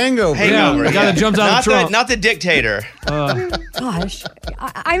Hangover. Yeah, the guy that jumps out of the trunk. Not the dictator. Gosh.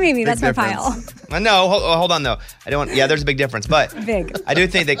 I maybe that's my pile. No, hold on though. I don't. Yeah, there's a big difference, but Big. I do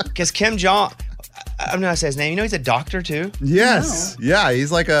think that because Kim Jong. I'm not gonna say his name. You know he's a doctor too. Yes. Yeah,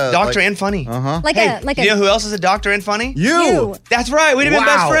 he's like a doctor and funny. Like Hey, a you know who else is a doctor and funny? You. That's right. We'd have been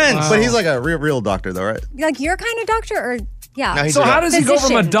best friends. Wow. But he's like a real doctor though, right? like your kind of doctor or yeah. No, he's So a how does he go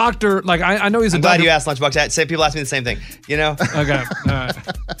from a physician. doctor? Like I know he's a I'm glad doctor. you asked Lunchbox. People ask me the same thing. You know? Okay. All right.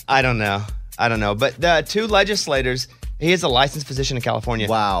 I don't know. But the two legislators. He is a licensed physician in California.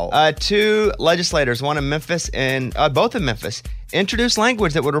 Wow. Two legislators, one in Memphis and both in Memphis, introduced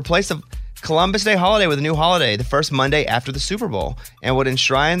language that would replace the Columbus Day holiday with a new holiday, the first Monday after the Super Bowl, and would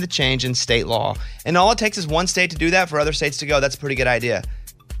enshrine the change in state law. And all it takes is one state to do that for other states to go. That's a pretty good idea.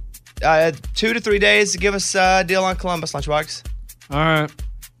 2 to 3 days to give us a deal on Columbus, Lunchbox. All right.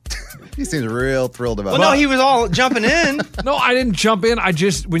 He seems real thrilled about Well, it. no, he was all jumping in. No, I didn't jump in. I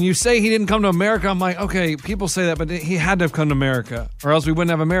just, when you say he didn't come to America, I'm like, okay, people say that, but he had to have come to America, or else we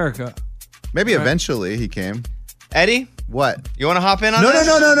wouldn't have America. Maybe eventually he came. Eddie? What? You want to hop in on No, this?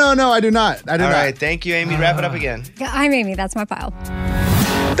 no, I do not. I do All not. right, thank you, Amy. Wrap it up again. I'm Amy. That's my pile.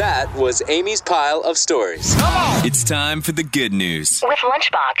 That was Amy's pile of stories. It's time for the good news. With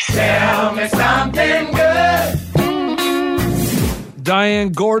Lunchbox. Tell me something good. Diane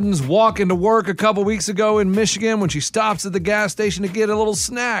Gordon's walking to work a couple weeks ago in Michigan when she stops at the gas station to get a little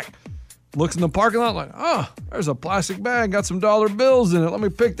snack. Looks in the parking lot like, oh, there's a plastic bag, got some dollar bills in it. Let me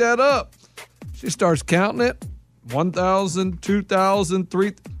pick that up. She starts counting it. $1,000, $2,000,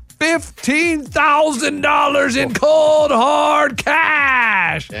 $3,000, $15,000 in cold, hard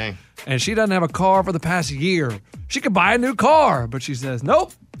cash. Dang. And she doesn't have a car for the past year. She could buy a new car, but she says,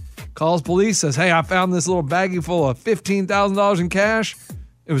 nope. Calls police, says, hey, I found this little baggie full of $15,000 in cash.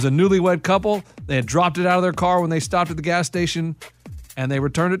 It was a newlywed couple. They had dropped it out of their car when they stopped at the gas station, and they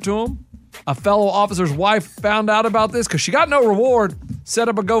returned it to him. A fellow officer's wife found out about this because she got no reward, set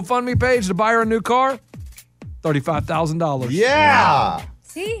up a GoFundMe page to buy her a new car. $35,000. Yeah.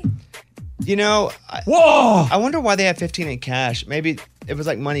 See? You know, Whoa! I wonder why they have 15 in cash. Maybe it was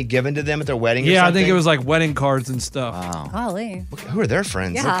like money given to them at their wedding or Yeah, I something. think it was like wedding cards and stuff. Wow. Golly. Who are their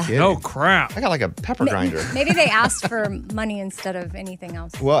friends? Yeah. No crap. I got like a pepper grinder. Maybe they asked for money instead of anything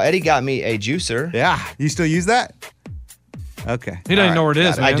else. Well, Eddie got me a juicer. Yeah. You still use that? Okay. He doesn't know where it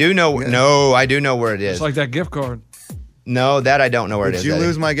is, man. I do know. No, I do know where it is. It's like that gift card. No, that I don't know where it Did is. you Eddie.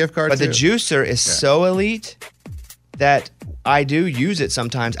 lose my gift card But the too? juicer is so elite that I do use it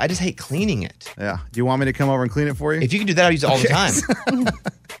sometimes. I just hate cleaning it. Yeah. Do you want me to come over and clean it for you? If you can do that, I'll use it all the time.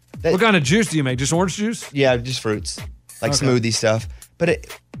 What kind of juice do you make? Just orange juice? Yeah, just fruits, like Okay. smoothie stuff. But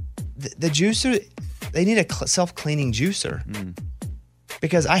the juicer, they need a self-cleaning juicer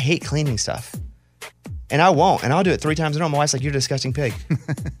because I hate cleaning stuff, and I won't, and I'll do it 3 times in a row. My wife's like, "You're a disgusting pig."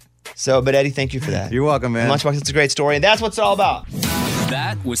 But Eddie, thank you for that. You're welcome, man. Lunchbox, it's a great story, and that's what it's all about.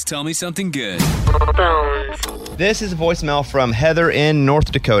 That was Tell Me Something Good. This is a voicemail from Heather in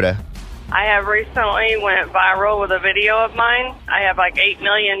North Dakota. I have recently went viral with a video of mine. I have like 8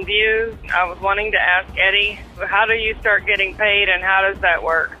 million views. I was wanting to ask Eddie, how do you start getting paid and how does that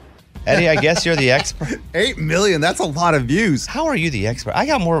work? Eddie, I guess you're the expert. 8 million, that's a lot of views. How are you the expert? I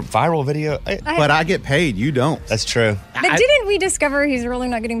got more viral video. But I get paid, you don't. That's true. But didn't we discover he's really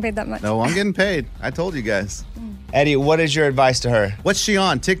not getting paid that much? No, I'm getting paid. I told you guys. Eddie, what is your advice to her? What's she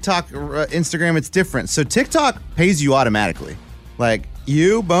on? TikTok, Instagram, it's different. So TikTok pays you automatically. Like,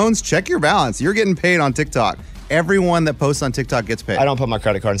 you, Bones, check your balance. You're getting paid on TikTok. Everyone that posts on TikTok gets paid. I don't put my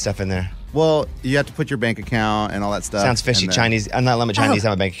credit card and stuff in there. Well, you have to put your bank account and all that stuff. Sounds fishy. Chinese. I'm not limit Chinese. I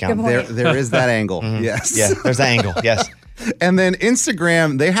have a bank account. There is that angle. Yes. Yeah, there's that angle. Yes. And then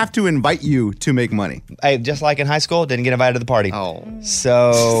Instagram, they have to invite you to make money. Hey, just like in high school, didn't get invited to the party. Oh.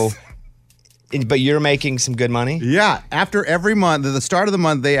 So, but you're making some good money? Yeah. After every month, at the start of the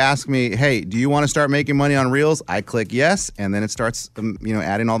month, they ask me, hey, do you want to start making money on Reels? I click yes, and then it starts,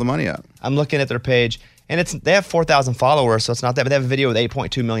 adding all the money up. I'm looking at their page. And they have 4,000 followers, so it's not that. But they have a video with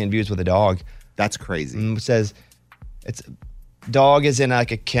 8.2 million views with a dog. That's crazy. It says, dog is in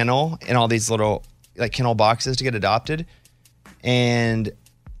like a kennel in all these little like kennel boxes to get adopted. And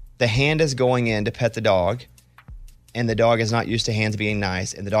the hand is going in to pet the dog. And the dog is not used to hands being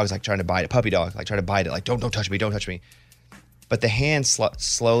nice. And the dog's like trying to bite it. Puppy dog, like trying to bite it. Like, don't touch me, don't touch me. But the hand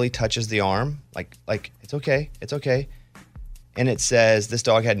slowly touches the arm. Like it's okay, it's okay. And it says this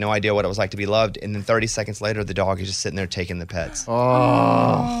dog had no idea what it was like to be loved. And then 30 seconds later, the dog is just sitting there taking the pets.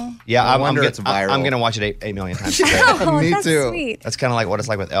 Oh. Yeah, I wonder it's viral. I'm going to watch it 8 million times. Me that's too. Sweet. That's kind of like what it's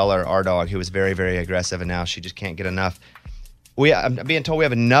like with Ella, our dog, who was very, very aggressive. And now she just can't get enough. I'm being told we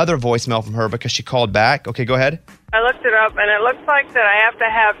have another voicemail from her because she called back. Okay, go ahead. I looked it up, and it looks like that I have to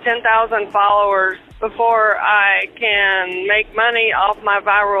have 10,000 followers before I can make money off my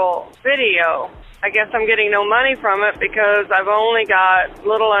viral video. I guess I'm getting no money from it because I've only got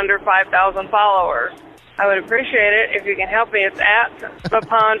little under 5,000 followers. I would appreciate it if you can help me. It's at the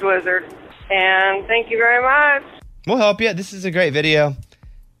Pond Wizard. And thank you very much. We'll help you. This is a great video.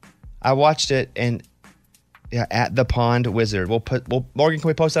 I watched it, and yeah, at the Pond Wizard. Morgan, can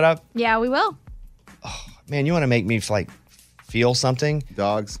we post that up? Yeah, we will. Oh, man, you want to make me feel something?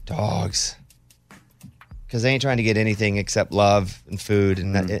 Dogs. Because they ain't trying to get anything except love and food,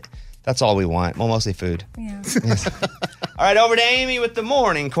 and that's all we want. Well, mostly food. Yeah. Yes. All right, over to Amy with the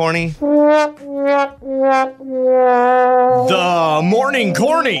morning, Corny. The morning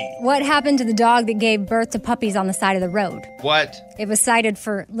corny. What happened to the dog that gave birth to puppies on the side of the road? What? It was cited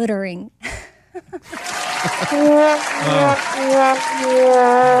for littering.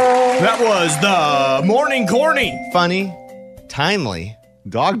 That was the morning corny. Funny, timely.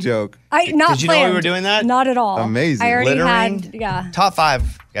 Dog joke. Did you know we were doing that? Not at all. Amazing. I already Littering? had, Top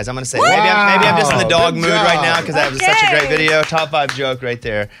 5, guys, I'm going to say. Maybe I'm just in the dog mood right now because that was such a great video. Top 5 joke right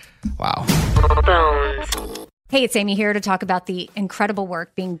there. Wow. Hey, it's Amy here to talk about the incredible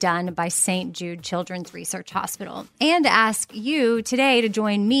work being done by St. Jude Children's Research Hospital and to ask you today to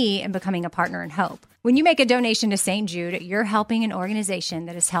join me in becoming a partner in hope. When you make a donation to St. Jude, you're helping an organization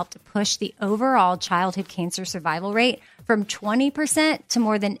that has helped push the overall childhood cancer survival rate from 20% to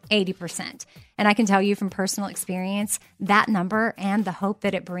more than 80%. And I can tell you from personal experience, that number and the hope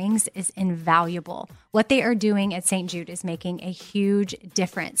that it brings is invaluable. What they are doing at St. Jude is making a huge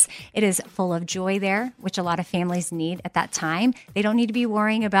difference. It is full of joy there, which a lot of families need at that time. They don't need to be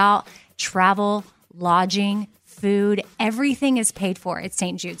worrying about travel, lodging, food. Everything is paid for at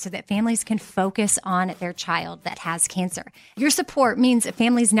St. Jude so that families can focus on their child that has cancer. Your support means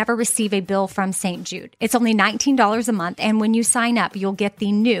families never receive a bill from St. Jude. It's only $19 a month, and when you sign up, you'll get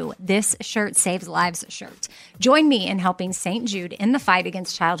the new This Shirt Saves Lives shirt. Join me in helping St. Jude in the fight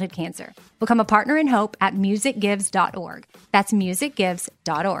against childhood cancer. Become a partner in hope at musicgives.org. That's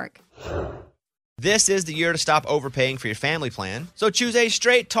musicgives.org. This is the year to stop overpaying for your family plan. So choose a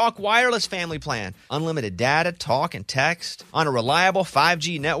Straight Talk Wireless family plan. Unlimited data, talk, and text on a reliable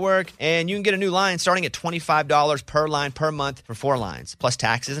 5G network. And you can get a new line starting at $25 per line per month for 4 lines, plus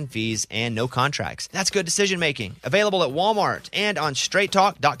taxes and fees and no contracts. That's good decision making. Available at Walmart and on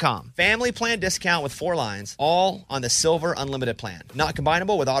straighttalk.com. Family plan discount with 4 lines, all on the Silver Unlimited plan. Not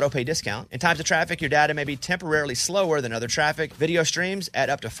combinable with auto pay discount. In times of traffic, your data may be temporarily slower than other traffic. Video streams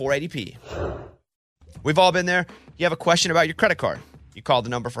at up to 480p. We've all been there. You have a question about your credit card. You call the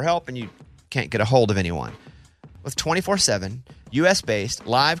number for help and you can't get a hold of anyone. With 24/7, U.S.-based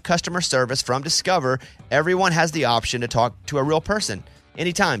live customer service from Discover, everyone has the option to talk to a real person.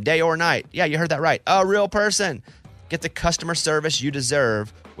 Anytime, day or night. Yeah, you heard that right. A real person. Get the customer service you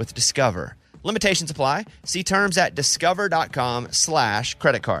deserve with Discover. Limitations apply. See terms at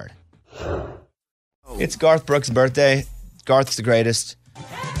discover.com/credit card. It's Garth Brooks' birthday. Garth's the greatest.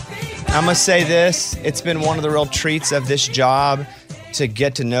 I must say this, it's been one of the real treats of this job to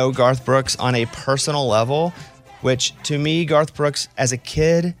get to know Garth Brooks on a personal level, which to me, Garth Brooks as a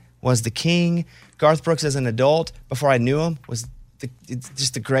kid was the king. Garth Brooks as an adult, before I knew him, was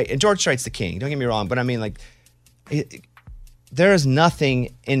just the great. And George Strait's the king. Don't get me wrong, but I mean, like, there is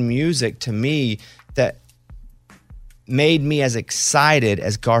nothing in music to me that made me as excited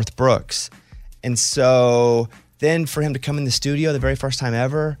as Garth Brooks. And so then for him to come in the studio the very first time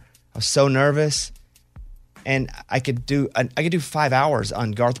ever, I was so nervous. And I could do 5 hours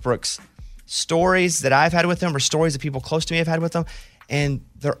on Garth Brooks stories that I've had with him or stories that people close to me have had with him. And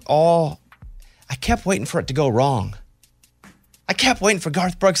I kept waiting for it to go wrong. I kept waiting for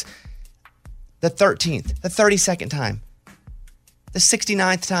Garth Brooks the 13th, the 32nd time, the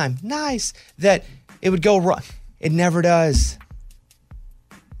 69th time. Nice. That it would go wrong. It never does.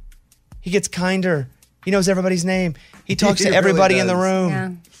 He gets kinder. He knows everybody's name. He talks to everybody in the room.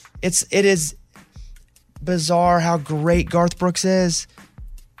 Yeah. It is bizarre how great Garth Brooks is.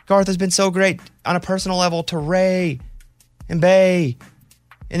 Garth has been so great on a personal level to Ray and Bay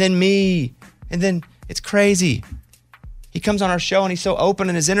and then me. And then it's crazy. He comes on our show and he's so open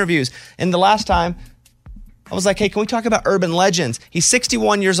in his interviews. And the last time I was like, hey, can we talk about urban legends? He's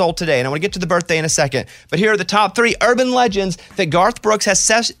 61 years old today, and I want to get to the birthday in a second. But here are the top 3 urban legends that Garth Brooks has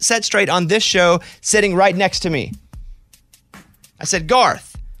set straight on this show, sitting right next to me. I said,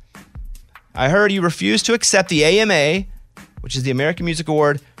 Garth, I heard you refused to accept the AMA, which is the American Music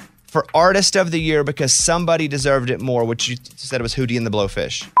Award, for Artist of the Year because somebody deserved it more, which you said it was Hootie and the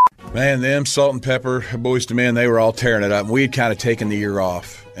Blowfish. Man, them, Salt and Pepper, Boys to Men, they were all tearing it up. And we had kind of taken the year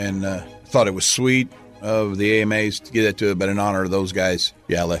off and thought it was sweet of the AMAs to get it to it, but in honor of those guys,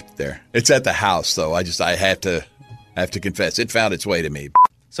 I left it there. It's at the house, though. I have to confess, it found its way to me.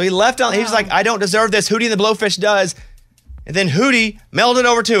 So he left on. He was like, I don't deserve this. Hootie and the Blowfish does. And then Hootie mailed it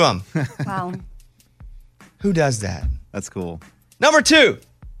over to him. Wow. Who does that? That's cool. Number 2,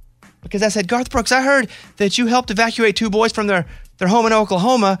 because I said, Garth Brooks, I heard that you helped evacuate 2 boys from their home in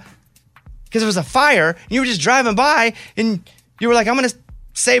Oklahoma because there was a fire. And you were just driving by and you were like, I'm going to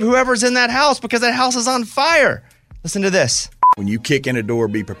save whoever's in that house because that house is on fire. Listen to this. When you kick in a door,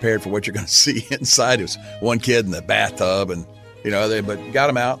 be prepared for what you're going to see inside. It was one kid in the bathtub and, but got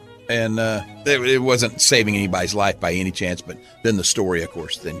him out. And it wasn't saving anybody's life by any chance. But then the story, of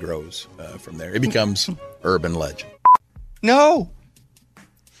course, then grows from there. It becomes urban legend. No.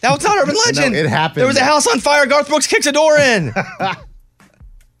 That was not urban legend. No, it happened. There was a house on fire. Garth Brooks kicks a door in.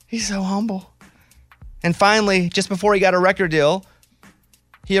 He's so humble. And finally, just before he got a record deal,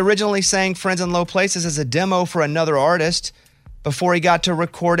 he originally sang Friends in Low Places as a demo for another artist before he got to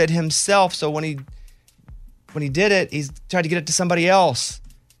record it himself. So when he did it, he tried to get it to somebody else.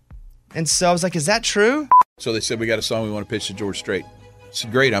 And so I was like, is that true? So they said, we got a song we want to pitch to George Strait. I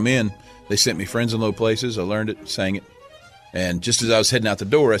said, great, I'm in. They sent me Friends in Low Places. I learned it, sang it. And just as I was heading out the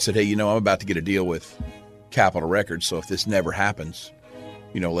door, I said, hey, I'm about to get a deal with Capitol Records. So if this never happens,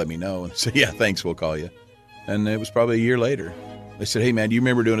 let me know. And so, yeah, thanks, we'll call you. And it was probably a year later. They said, hey, man, do you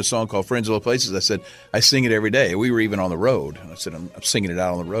remember doing a song called Friends in Low Places? I said, I sing it every day. We were even on the road. I said, I'm singing it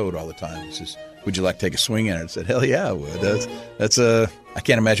out on the road all the time. He says, would you like to take a swing at it? I said, hell yeah, I would. I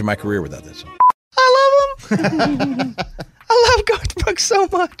can't imagine my career without that song. I love him. I love Garth Brooks so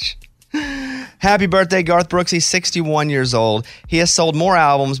much. Happy birthday, Garth Brooks. He's 61 years old. He has sold more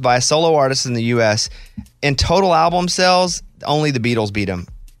albums by a solo artist in the U.S. In total album sales, only the Beatles beat him.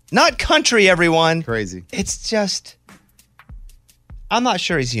 Not country, everyone. Crazy. It's just, I'm not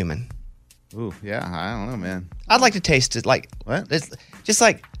sure he's human. Ooh, yeah, I don't know, man. I'd like to taste it. Like, what? It's just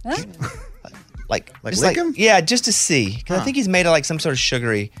like, like just lick him? Yeah, just to see. Because I think he's made of like some sort of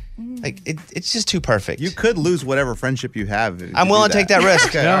sugary. Like, it's just too perfect. You could lose whatever friendship you have. I'm willing to take that risk.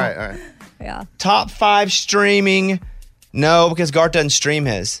 Okay, all right. Yeah. Top 5 streaming. No, because Garth doesn't stream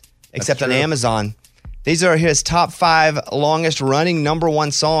his, except on Amazon. These are his top 5 longest running number 1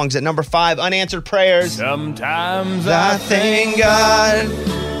 songs. At number 5, Unanswered Prayers. Sometimes I thank God.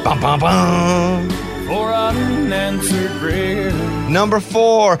 Bum, bum, bum. For unanswered prayers. Number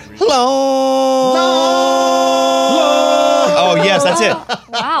 4, Long. Oh, yes, that's it.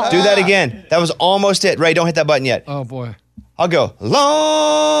 Wow. Do that again. That was almost it. Ray, don't hit that button yet. Oh, boy. I'll go. Long.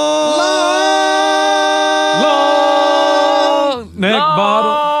 Neck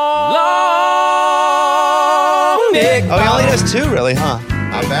bottle. Long neck Oh, he only does 2, really, huh?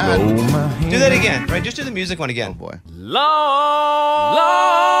 Not bad. Do that again. Right, just do the music one again. Oh, boy. Long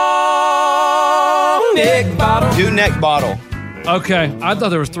neck bottle. Do neck bottle. Okay, I thought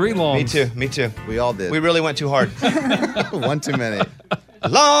there was 3 longs. Me too. We all did. We really went too hard. One too many.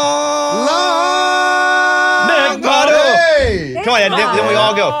 Long neck bottle. Hey! Come on, then we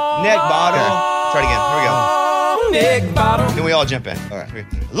all go. Neck bottle. Try it again. Here we go. Neck bottle. Then we all jump in. All right.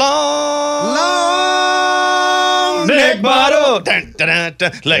 Long neck bottle. Dun, dun, dun,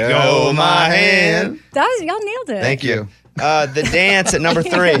 dun. Let go of my hand. Y'all nailed it. Thank you. The dance at number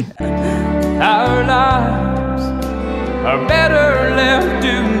 3. Our lives are better left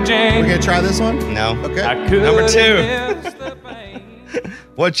to change. We're going to try this one? No. Okay. Number 2.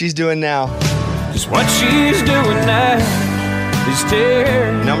 What she's doing now. Just what she's doing now is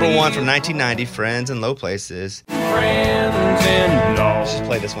tearing. Number 1 from 1990, Friends in Low Places. Friends in low. Let's just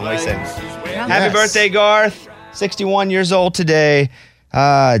play this one. What do you say? Yeah. Happy birthday, Garth. 61 years old today.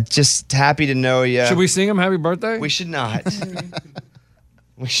 Just happy to know you. Should we sing him happy birthday? We should not.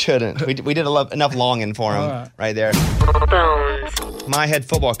 We shouldn't. We did enough longing for him right there. My head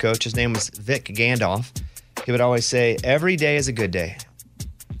football coach, his name was Vic Gandalf. He would always say, every day is a good day.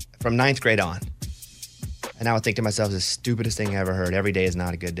 From 9th grade on. And I would think to myself, the stupidest thing I ever heard. Every day is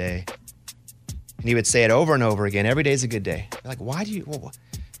not a good day. And he would say it over and over again. Every day is a good day. Like, why do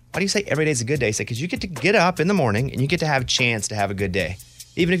you say every day is a good day? He said, because you get to get up in the morning and you get to have a chance to have a good day.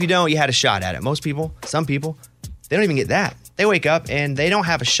 Even if you don't, you had a shot at it. Most people, some people, they don't even get that. They wake up and they don't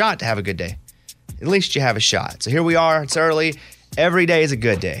have a shot to have a good day. At least you have a shot. So here we are. It's early. Every day is a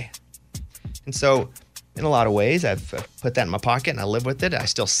good day. And so in a lot of ways, I've put that in my pocket and I live with it. I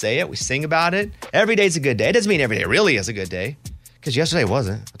still say it. We sing about it. Every day is a good day. It doesn't mean every day really is a good day because yesterday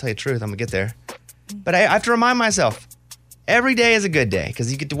wasn't. I'll tell you the truth. I'm going to get there. But I have to remind myself, every day is a good day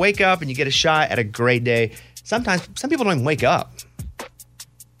because you get to wake up and you get a shot at a great day. Sometimes, some people don't even wake up,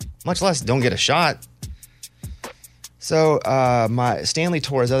 much less don't get a shot. So my Stanley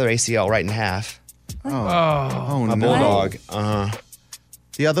tore his other ACL right in half. Oh, my no. bulldog.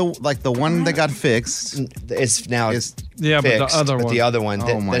 The other, like the one that got fixed, it's now fixed. But the other one,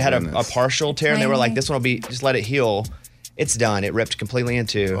 that had a partial tear, and they were like, "This one will be just let it heal." It's done. It ripped completely in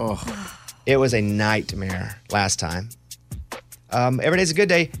two. It was a nightmare last time. Every day's a good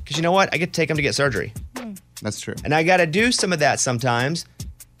day because you know what? I get to take him to get surgery. That's true. And I got to do some of that sometimes.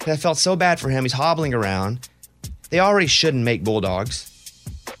 I felt so bad for him. He's hobbling around. They already shouldn't make bulldogs.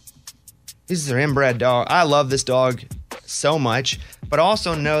 These are inbred dogs. I love this dog so much, but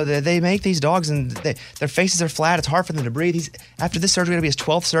also know that they make these dogs and their faces are flat. It's hard for them to breathe. After this surgery, it'll be his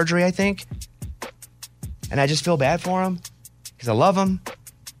 12th surgery, I think. And I just feel bad for him because I love him.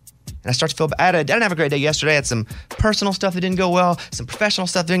 And I start to feel bad. I didn't have a great day yesterday. I had some personal stuff that didn't go well, some professional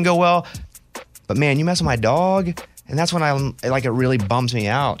stuff that didn't go well. But man, you mess with my dog, and that's when it really bums me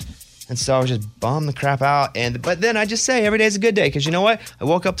out. And so I was just bummed the crap out. But then I just say every day is a good day because you know what? I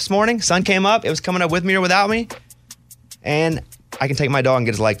woke up this morning, sun came up, it was coming up with me or without me, and I can take my dog and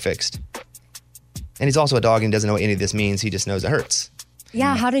get his leg fixed. And he's also a dog and doesn't know what any of this means. He just knows it hurts.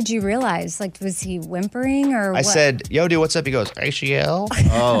 Yeah, how did you realize? Like, was he whimpering or what? I said, yo, dude, what's up? He goes, ACL.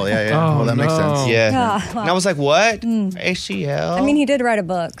 Oh, yeah. Well, that makes sense. Yeah. Yeah. And I was like, what? ACL? I mean, he did write a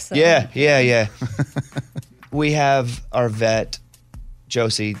book. So. Yeah. We have our vet,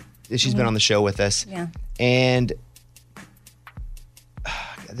 Josie. She's been on the show with us. Yeah. And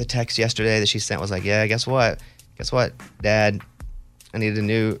the text yesterday that she sent was like, yeah, guess what? Dad, I needed a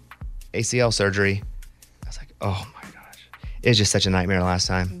new ACL surgery. I was like, oh my gosh. It was just such a nightmare last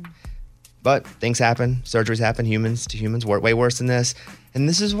time. But things happen. Surgeries happen. Humans to humans work way worse than this. And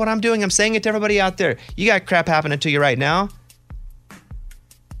this is what I'm doing. I'm saying it to everybody out there. You got crap happening to you right now.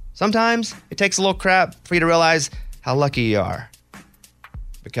 Sometimes it takes a little crap for you to realize how lucky you are.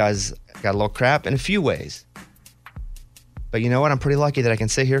 Because I got a little crap in a few ways. But you know what? I'm pretty lucky that I can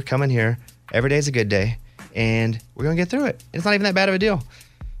sit here, come in here. Every day's a good day. And we're going to get through it. And it's not even that bad of a deal.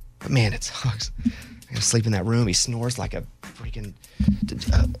 But man, it sucks. I gotta sleep in that room. He snores like a freaking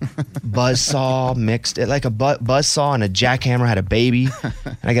buzzsaw mixed. Like a buzzsaw and a jackhammer had a baby.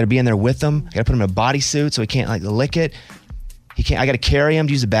 And I got to be in there with him. I got to put him in a bodysuit so he can't like lick it. He can't. I got to carry him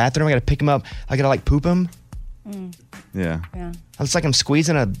to use the bathroom. I got to pick him up. I got to like poop him. Yeah. It's like I'm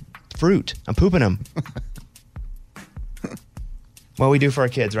squeezing a fruit. I'm pooping him. What we do for our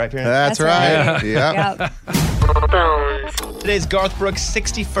kids, right, parents? That's right. Yeah. Today's Garth Brooks'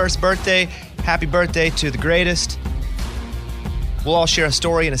 61st birthday. Happy birthday to the greatest. We'll all share a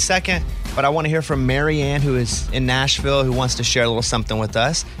story in a second, but I want to hear from Mary Ann, who is in Nashville, who wants to share a little something with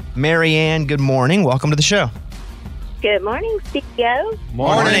us. Mary Ann, good morning. Welcome to the show. Good morning, CEO.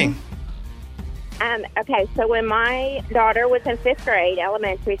 Morning. Okay, so when my daughter was in 5th grade,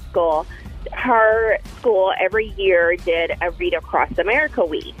 elementary school, her school every year did a Read Across America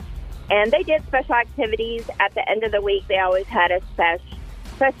week. And they did special activities. At the end of the week, they always had a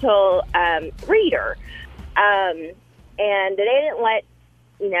special reader. And they didn't let,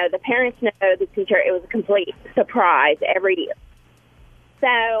 the parents know, the teacher. It was a complete surprise every year. So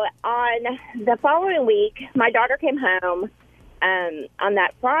on the following week, my daughter came home on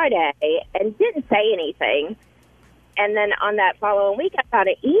that Friday and didn't say anything. And then on that following week, I got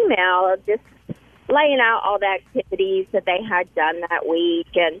an email of just laying out all the activities that they had done that week.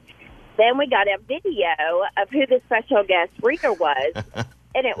 And then we got a video of who the special guest reader was,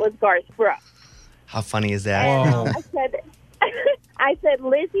 and it was Garth Brooks. How funny is that? And I said,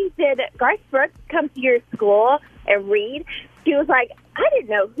 Lizzie, did Garth Brooks come to your school and read? She was like, I didn't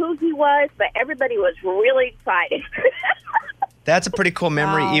know who he was, but everybody was really excited. That's a pretty cool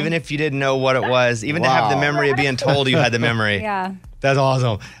memory, even if you didn't know what it was. Even to have the memory of being told you had the memory. Yeah. That's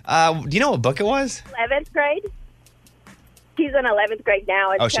awesome. Do you know what book it was? 11th grade. She's in 11th grade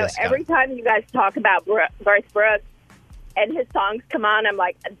now. And so every time you guys talk about Garth Brooks and his songs come on, I'm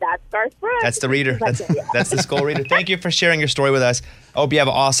like, that's Garth Brooks. That's the reader. That's the school reader. Thank you for sharing your story with us. I hope you have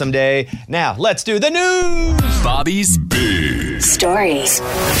an awesome day. Now, let's do the news. Bobby's Big Stories.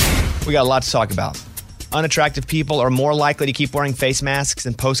 We got a lot to talk about. Unattractive people are more likely to keep wearing face masks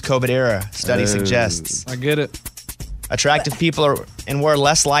in post-COVID era, study suggests. I get it. Attractive people were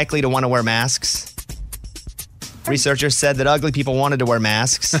less likely to want to wear masks. Researchers said that ugly people wanted to wear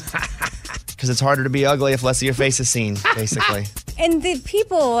masks because it's harder to be ugly if less of your face is seen, basically. And the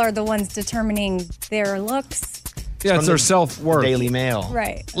people are the ones determining their looks. Yeah, it's their self-worth. Daily Mail.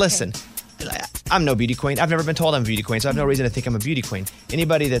 Right. Listen, I'm no beauty queen. I've never been told I'm a beauty queen, so I have no reason to think I'm a beauty queen.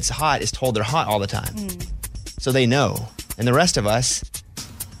 Anybody that's hot is told they're hot all the time. So they know. And the rest of us,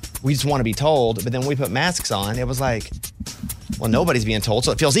 we just want to be told, but then when we put masks on, it was like, well, nobody's being told,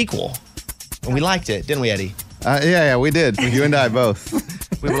 so it feels equal. And we liked it, didn't we, Eddie? Yeah, we did. You and I both.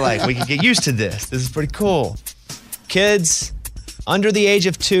 We were like, we could get used to this. This is pretty cool. Kids under the age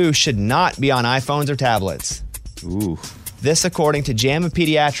of 2 should not be on iPhones or tablets. Ooh. This, according to JAMA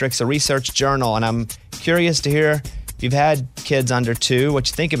Pediatrics, a research journal, and I'm curious to hear if you've had kids under 2, what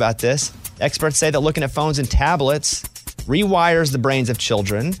you think about this. Experts say that looking at phones and tablets rewires the brains of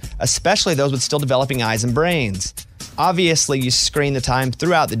children, especially those with still developing eyes and brains. Obviously, you screen the time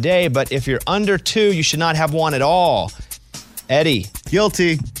throughout the day, but if you're under 2, you should not have one at all. Eddie.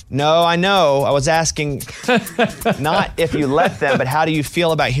 Guilty. No, I know. I was asking not if you let them, but how do you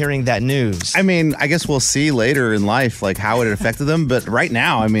feel about hearing that news? I mean, I guess we'll see later in life, like how it affected them. But right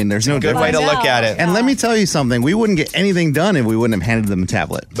now, I mean, there's no good way to look at it. And let me tell you something. We wouldn't get anything done if we wouldn't have handed them a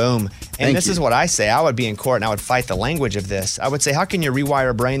tablet. Boom. And this is what I say. I would be in court and I would fight the language of this. I would say, how can you rewire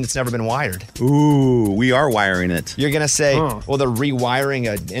a brain that's never been wired? Ooh, we are wiring it. You're going to say, well, they're rewiring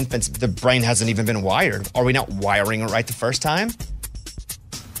an infant's, the brain hasn't even been wired. Are we not wiring it right the first time?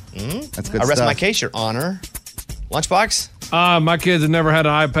 That's good I rest stuff. my case, Your Honor. Lunchbox? My kids have never had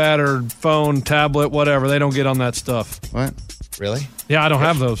an iPad or phone, tablet, whatever. They don't get on that stuff. What? Really? Yeah, I don't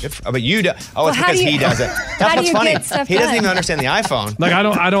have those. But you do. Oh, it's because he does it. That's what's funny. He doesn't even understand the iPhone. Like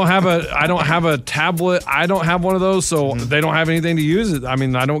I don't have a tablet. I don't have one of those, so they don't have anything to use it. I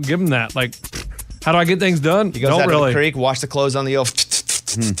mean, I don't give them that. Like, how do I get things done? He goes out to the creek, wash the clothes on the old.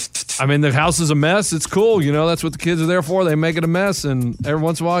 I mean, the house is a mess. It's cool. You know, that's what the kids are there for. They make it a mess, and every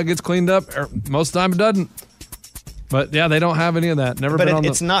once in a while it gets cleaned up. Most of the time it doesn't. But yeah, they don't have any of that. Never been on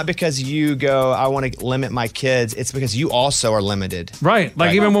it's not because you go, I want to limit my kids. It's because you also are limited. Right.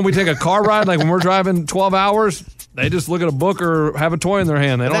 Like even when we take a car ride, like when we're driving 12 hours, they just look at a book or have a toy in their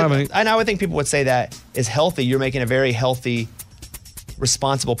hand. They don't have any. And I would think people would say that is healthy. You're making a very healthy,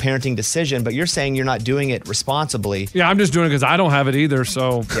 responsible parenting decision, but you're saying you're not doing it responsibly. Yeah, I'm just doing it because I don't have it either.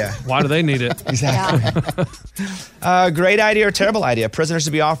 So why do they need it? Exactly. Great idea or terrible idea. Prisoners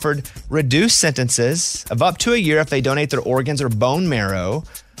to be offered reduced sentences of up to a year if they donate their organs or bone marrow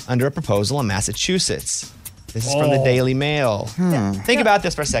under a proposal in Massachusetts. This is from the Daily Mail. Think about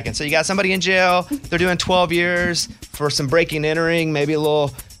this for a second. So you got somebody in jail. They're doing 12 years for some breaking and entering, maybe a little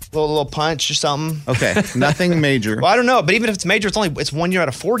punch or something. Okay, nothing major. Well, I don't know, but even if it's major, it's 1 year out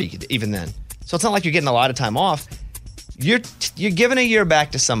of 40 even then. So it's not like you're getting a lot of time off. You're giving a year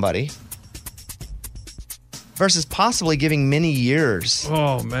back to somebody versus possibly giving many years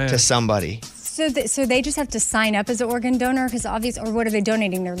to somebody. So they just have to sign up as an organ donor because obviously, or what are they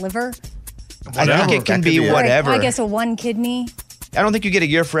donating? Their liver? I think it can be whatever. I guess a one kidney. I don't think you get a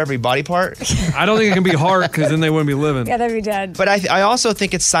year for every body part. I don't think it can be heart because then they wouldn't be living. Yeah, they'd be dead. But I also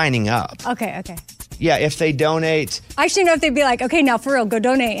think it's signing up. Okay. Yeah, if they donate. I actually know if they'd be like, okay, now for real, go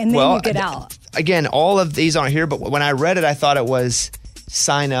donate, and then you get out. Again, all of these aren't here, but when I read it, I thought it was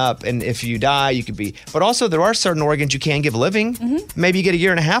sign up, and if you die, you could be. But also, there are certain organs you can give living. Maybe you get a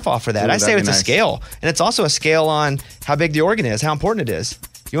year and a half off for that. Ooh, I say it's nice. a scale, and it's also a scale on how big the organ is, how important it is.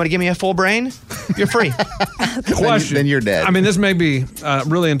 You want to give me a full brain? You're free. Question. Then you're dead. I mean, this may be a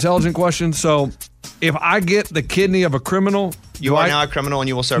really intelligent question. So, if I get the kidney of a criminal, you are now a criminal, and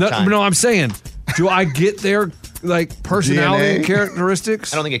you will serve time. No, I'm saying, do I get their personality and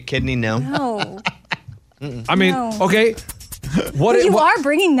characteristics? I don't think a kidney. No. I mean, okay. What you are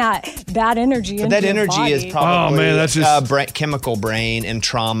bringing that bad energy into That your energy body. is probably that's just chemical brain and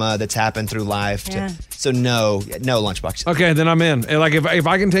trauma that's happened through life. Yeah. So no lunchbox. Okay, then I'm in. And like if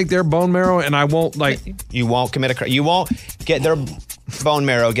I can take their bone marrow and I won't you won't commit a crime. You won't get their bone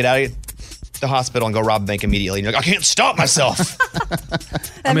marrow, get out of the hospital and go rob a bank immediately. And you're like, I can't stop myself.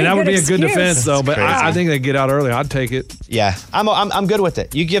 I mean, that would be a good defense though, but That's crazy. I think they get out early. I'd take it. Yeah, I'm good with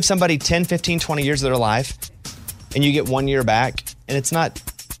it. You give somebody 10, 15, 20 years of their life and you get 1 year back, and it's not.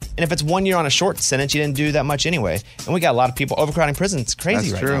 And if it's 1 year on a short sentence, you didn't do that much anyway. And we got a lot of people overcrowding prisons. It's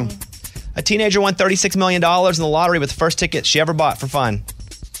crazy That's right true. now. A teenager won $36 million in the lottery with the first ticket she ever bought for fun.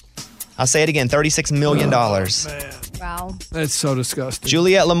 I'll say it again, $36 million. Wow. That's so disgusting.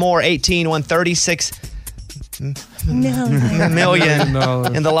 Juliette Lamore, 18, won $36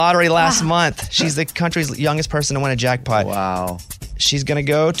 million in the lottery last month. She's the country's youngest person to win a jackpot. Wow. She's going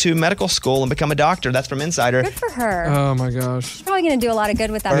to go to medical school and become a doctor. That's from Insider. Good for her. Oh my gosh. She's probably going to do a lot of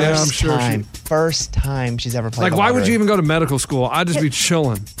good with that. Yeah, I'm sure First time she's ever played Like, the why would lottery. you even go to medical school? I'd just be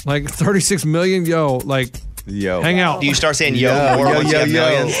chilling. Like 36 million, hang out. Do you start saying yo more once you have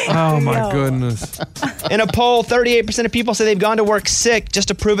millions? Oh my goodness. In a poll, 38% of people say they've gone to work sick just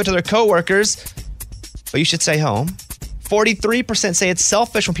to prove it to their coworkers. But you should stay home. 43% say it's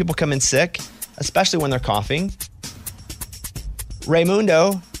selfish when people come in sick, especially when they're coughing.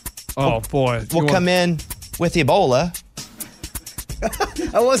 Raymundo will come in with Ebola.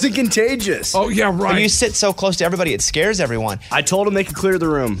 I wasn't contagious. Oh, yeah, right. When you sit so close to everybody, it scares everyone. I told them they could clear the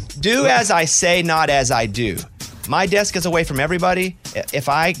room. Do as I say, not as I do. My desk is away from everybody. If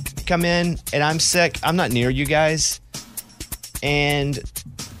I come in and I'm sick, I'm not near you guys. And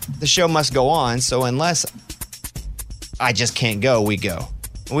the show must go on. So unless I just can't go, we go.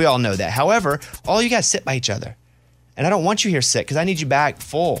 We all know that. However, all you guys sit by each other. And I don't want you here sick because I need you back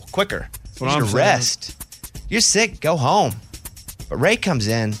full, quicker. I need you to rest. You're sick, go home. But Ray comes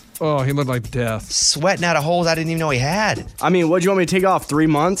in. Oh, he looked like death. Sweating out of holes I didn't even know he had. I mean, what do you want me to take off? 3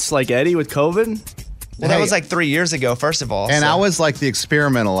 months like Eddie with COVID? Well, that was like 3 years ago, first of all. And I was like the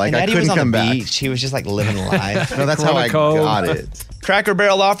experimental. Like, and I Eddie couldn't was on come the back. beach. He was just like living life. No, that's how I got it. Cracker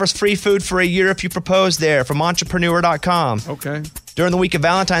Barrel offers free food for a year if you propose there from entrepreneur.com. Okay. During the week of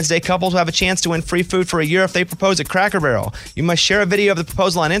Valentine's Day, couples will have a chance to win free food for a year if they propose at Cracker Barrel. You must share a video of the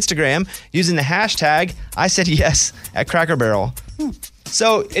proposal on Instagram using the hashtag I said yes at Cracker Barrel.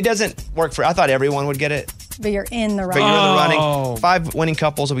 So it doesn't work I thought everyone would get it. But you're in the But running. you're in the running. 5 winning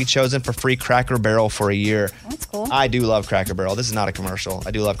couples will be chosen for free Cracker Barrel for a year. That's cool. I do love Cracker Barrel. This is not a commercial.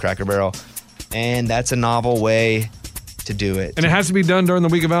 I do love Cracker Barrel. And that's a novel way to do it. And it has to be done during the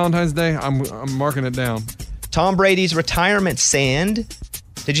week of Valentine's Day. I'm marking it down. Tom Brady's retirement sand.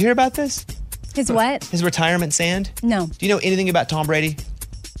 Did you hear about this? His what? His retirement sand? No. Do you know anything about Tom Brady?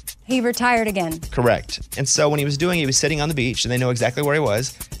 He retired again. Correct. And so when he was sitting on the beach, and they know exactly where he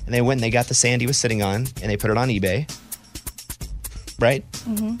was, and they went and they got the sand he was sitting on, and they put it on eBay. Right?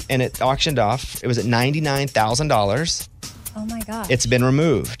 Mm-hmm. And it auctioned off. It was at $99,000. Oh my gosh. It's been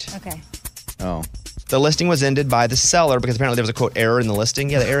removed. Okay. Oh. The listing was ended by the seller because apparently there was a quote error in the listing.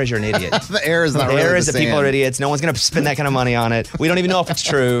 Yeah, the error is you're an idiot. The error is not The really error the is that people sand. are idiots. No one's going to spend that kind of money on it. We don't even know if it's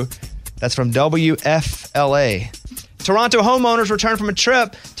true. That's from WFLA. Toronto homeowners returned from a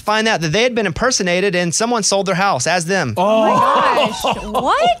trip to find out that they had been impersonated and someone sold their house as them. Oh my gosh.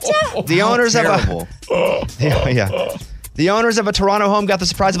 What? The owners of terrible. The owners of a Toronto home got the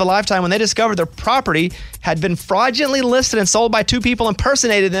surprise of a lifetime when they discovered their property had been fraudulently listed and sold by 2 people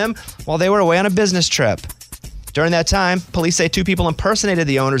impersonated them while they were away on a business trip. During that time, police say 2 people impersonated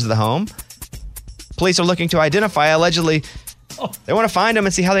the owners of the home. Police are looking to identify, allegedly, they want to find them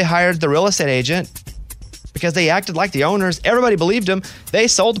and see how they hired the real estate agent because they acted like the owners. Everybody believed them. They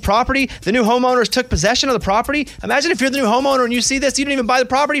sold the property. The new homeowners took possession of the property. Imagine if you're the new homeowner and you see this, you didn't even buy the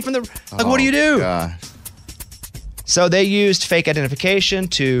property from the, what do you do? Gosh. So they used fake identification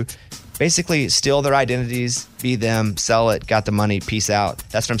to basically steal their identities, be them, sell it, got the money, peace out.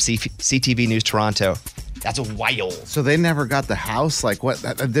 That's from CTV News Toronto. That's wild. So they never got the house? Like what?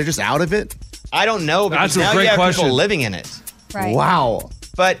 They're just out of it? I don't know, because That's a now great you have question. people living in it. Right. Wow.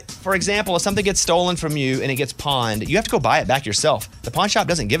 But for example, if something gets stolen from you and it gets pawned, you have to go buy it back yourself. The pawn shop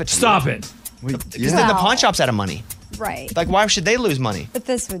doesn't give it to you. Stop it. Because then the pawn shop's out of money. Right. Like, why should they lose money? But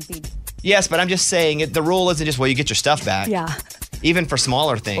this would be. Yes, but I'm just saying the rule isn't just, well, you get your stuff back. Yeah. Even for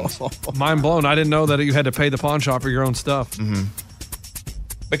smaller things. Mind blown. I didn't know that you had to pay the pawn shop for your own stuff. Mm-hmm.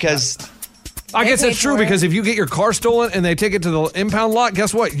 Because I guess that's true, because if you get your car stolen and they take it to the impound lot,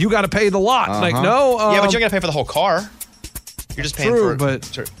 guess what? You got to pay the lot. Like, no. yeah, but you're going to pay for the whole car. You're just paying True, for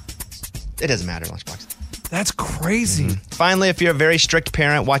but it doesn't matter, Lunchbox. That's crazy. Finally, if you're a very strict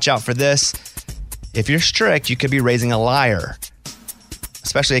parent, watch out for this. If you're strict, you could be raising a liar,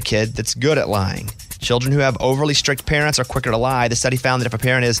 especially a kid that's good at lying. Children who have overly strict parents are quicker to lie. The study found that if a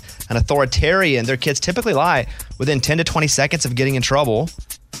parent is an authoritarian, their kids typically lie within 10 to 20 seconds of getting in trouble.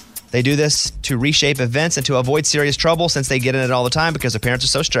 They do this to reshape events and to avoid serious trouble since they get in it all the time because their parents are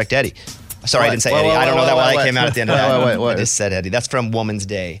so strict. Eddie. Sorry, I didn't say Eddie. I don't know why that came out at the end of that. I just said Eddie. That's from Woman's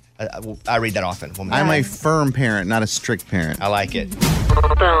Day. I read that often. I'm a firm parent, not a strict parent. I like it.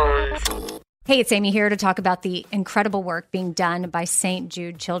 Hey, it's Amy here to talk about the incredible work being done by St.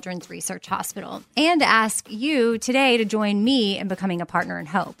 Jude Children's Research Hospital and to ask you today to join me in becoming a partner in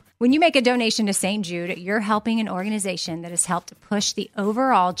hope. When you make a donation to St. Jude, you're helping an organization that has helped push the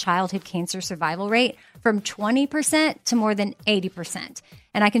overall childhood cancer survival rate from 20% to more than 80%.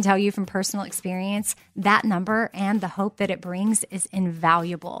 And I can tell you from personal experience, that number and the hope that it brings is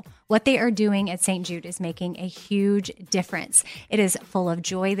invaluable. What they are doing at St. Jude is making a huge difference. It is full of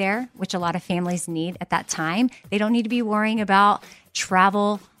joy there, which a lot of families need at that time. They don't need to be worrying about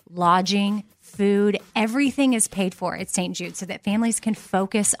travel, lodging, food. Everything is paid for at St. Jude so that families can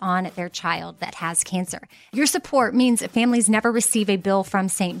focus on their child that has cancer. Your support means that families never receive a bill from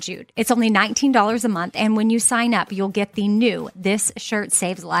St. Jude. It's only $19 a month, and when you sign up, you'll get the new This Shirt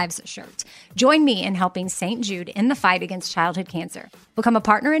Saves Lives shirt. Join me in helping St. Jude in the fight against childhood cancer. Become a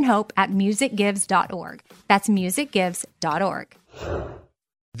partner in hope at musicgives.org. That's musicgives.org.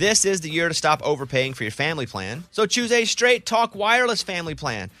 This is the year to stop overpaying for your family plan. So choose a Straight Talk Wireless family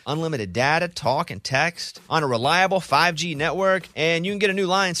plan. Unlimited data, talk, and text on a reliable 5G network. And you can get a new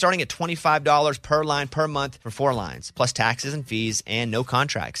line starting at $25 per line per month for 4 lines, plus taxes and fees and no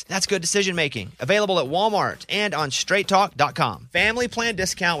contracts. That's good decision making. Available at Walmart and on straighttalk.com. Family plan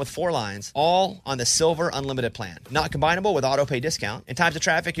discount with 4 lines, all on the Silver Unlimited plan. Not combinable with auto pay discount. In times of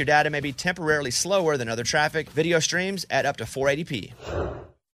traffic, your data may be temporarily slower than other traffic. Video streams at up to 480p.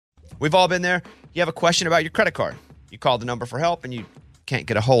 We've all been there. You have a question about your credit card. You call the number for help and you can't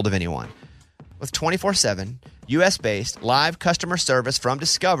get a hold of anyone. With 24/7, U.S.-based live customer service from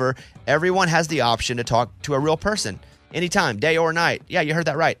Discover, everyone has the option to talk to a real person. Anytime, day or night. Yeah, you heard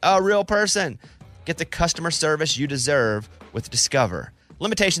that right. A real person. Get the customer service you deserve with Discover.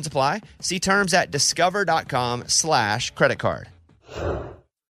 Limitations apply. See terms at discover.com/credit card. The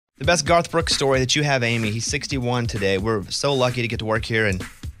best Garth Brooks story that you have, Amy. He's 61 today. We're so lucky to get to work here and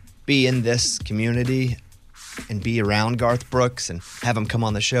be in this community and be around Garth Brooks and have him come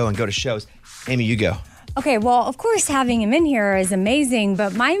on the show and go to shows. Amy, you go. Okay, well, of course, having him in here is amazing,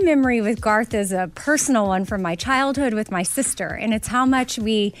 but my memory with Garth is a personal one from my childhood with my sister, and it's how much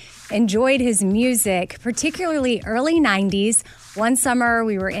we enjoyed his music, particularly early 90s. One summer,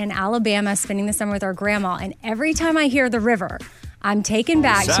 we were in Alabama spending the summer with our grandma, and every time I hear The River, I'm taken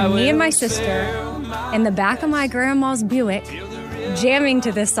back to me and my sister in the back of my grandma's Buick, jamming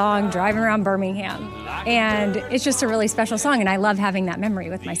to this song, driving around Birmingham. And it's just a really special song, and I love having that memory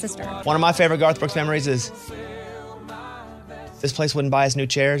with my sister. One of my favorite Garth Brooks memories is this place wouldn't buy us new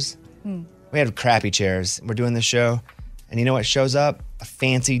chairs. We had crappy chairs. We're doing this show, and you know what shows up? A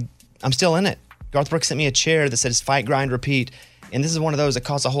fancy, I'm still in it. Garth Brooks sent me a chair that says fight, grind, repeat. And this is one of those that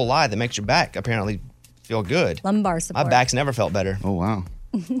costs a whole lot that makes your back apparently feel good. Lumbar support. My back's never felt better. Oh, wow.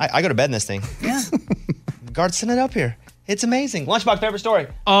 I go to bed in this thing. Yeah. Garth sent it up here. It's amazing. Lunchbox, favorite story.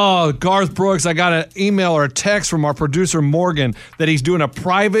 Oh, Garth Brooks, I got an email or a text from our producer, Morgan, that he's doing a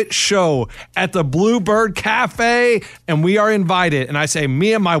private show at the Bluebird Cafe, and we are invited. And I say,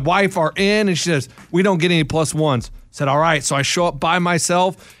 me and my wife are in, and she says, we don't get any plus ones. I said, all right. So I show up by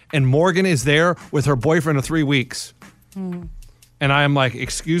myself, and Morgan is there with her boyfriend of 3 weeks. And I am like,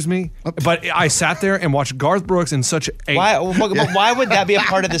 excuse me? But I sat there and watched Garth Brooks in such a... Why would that be a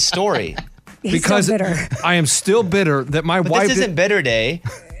part of this story? Because I am still bitter that my wife... This isn't Bitter Day.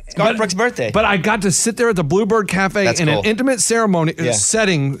 It's Garth Brooks' birthday. But I got to sit there at the Bluebird Cafe in an intimate ceremony,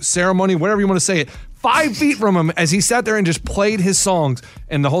 ceremony, whatever you want to say it, 5 feet from him as he sat there and just played his songs.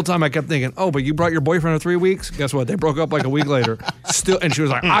 And the whole time I kept thinking, oh, but you brought your boyfriend of 3 weeks? Guess what? They broke up like a week later. And she was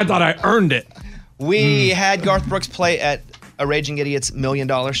like, I thought I earned it. We had Garth Brooks play at a Raging Idiot's $1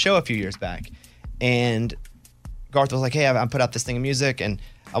 Million show a few years back. And Garth was like, hey, I put out this thing of music and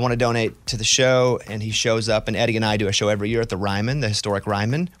I want to donate to the show. And he shows up, and Eddie and I do a show every year at the Ryman, the historic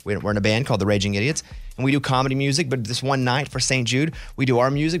Ryman. We're in a band called the Raging Idiots. And we do comedy music, but this one night for St. Jude, we do our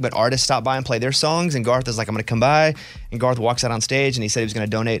music, but artists stop by and play their songs. And Garth is like, I'm going to come by. And Garth walks out on stage, and he said he was going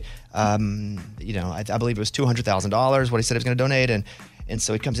to donate, I believe it was $200,000, what he said he was going to donate. And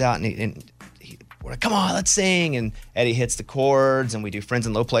so he comes out, and we're like, come on, let's sing. And Eddie hits the chords, and we do Friends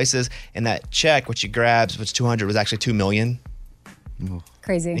in Low Places. And that check, which he grabs, which $200, was actually $2 million.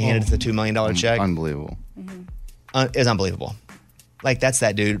 Crazy. He handed the $2 million check. Unbelievable. It's unbelievable. Like, that's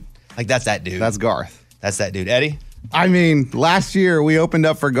that dude. Like, that's that dude. That's Garth. That's that dude. Eddie? I mean, last year we opened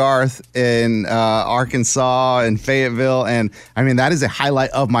up for Garth in Arkansas and Fayetteville, and I mean that is a highlight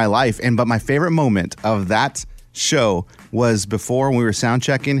of my life. But my favorite moment of that show was before when we were sound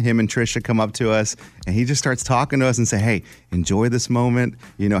checking. Him and Trisha come up to us, and he just starts talking to us and say, "Hey, enjoy this moment.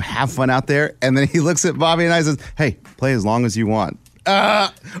 You know, have fun out there." And then he looks at Bobby and I and says, "Hey, play as long as you want."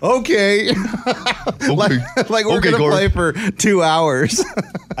 Okay. like we're gonna play for 2 hours.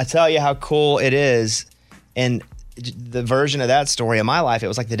 I tell you how cool it is, and the version of that story in my life, it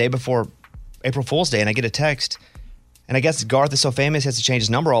was like the day before April Fool's Day, and I get a text, and I guess Garth is so famous he has to change his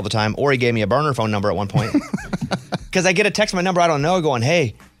number all the time, or he gave me a burner phone number at one point. Because I get a text from my number I don't know going,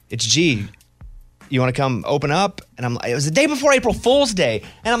 "Hey, it's G. You want to come open up?" And it was the day before April Fool's Day,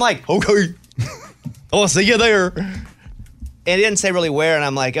 and I'm like, "Okay, I'll see you there." And it didn't say really where, and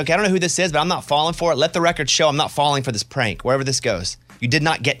I'm like, okay, I don't know who this is, but I'm not falling for it. Let the record show I'm not falling for this prank, wherever this goes. You did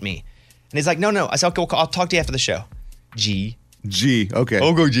not get me. And he's like, no. I said, okay, I'll talk to you after the show. G, okay.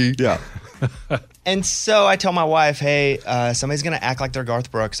 I'll go G. Yeah. And so I tell my wife, hey, somebody's going to act like they're Garth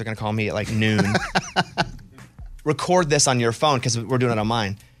Brooks. They're going to call me at like noon. Record this on your phone, because we're doing it on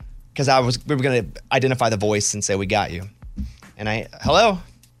mine. Because we were going to identify the voice and say, we got you. And hello?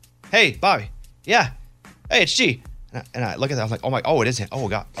 Hey, Bobby. Yeah. Hey, it's G. And I look at that, I was like, it is him. Oh,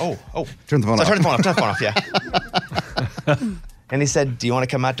 God. Oh. Turn the phone off. Turn the phone off, yeah. And he said, do you want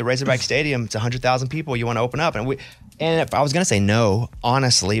to come out to Razorback Stadium? It's 100,000 people. You want to open up? And if I was going to say no,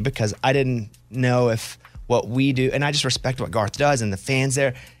 honestly, because I didn't know if what we do, and I just respect what Garth does and the fans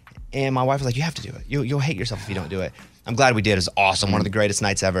there. And my wife was like, you have to do it. You'll hate yourself if you don't do it. I'm glad we did. It was awesome. One of the greatest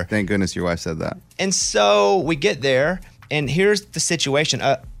nights ever. Thank goodness your wife said that. And so we get there, and here's the situation.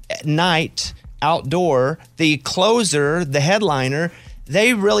 At night, outdoor, the closer, the headliner,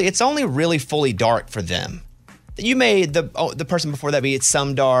 it's only really fully dark for them. You made the person before that be it's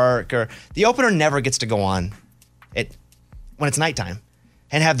some dark, or the opener never gets to go on when it's nighttime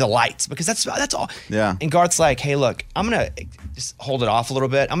and have the lights, because that's all. Yeah. And Garth's like, hey, look, I'm gonna just hold it off a little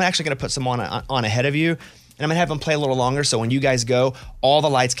bit. I'm actually gonna put some on ahead of you. And I'm going to have them play a little longer, so when you guys go, all the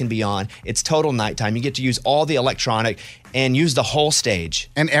lights can be on. It's total nighttime. You get to use all the electronic and use the whole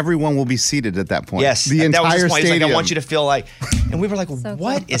stage. And everyone will be seated at that point. Yes. The entire that was his point. stadium. He's like, I want you to feel like... And we were like,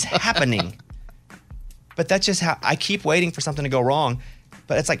 what is happening? But that's just how... I keep waiting for something to go wrong.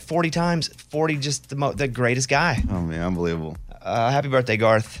 But it's like 40 times. 40, just the greatest guy. Oh, man, unbelievable. Happy birthday,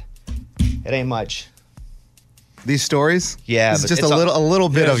 Garth. It ain't much. These stories? Yeah. It's just a little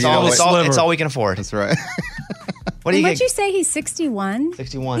bit of, it's all we can afford. That's right. What'd you say? He's 61?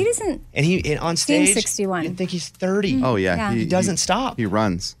 61. He doesn't. And on stage, seem 61. You'd think he's 30. Oh, yeah. He doesn't stop. He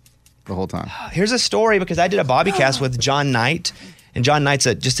runs the whole time. Here's a story, because I did a Bobbycast with John Knight, and John Knight's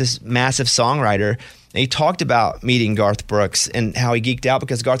just this massive songwriter. And he talked about meeting Garth Brooks and how he geeked out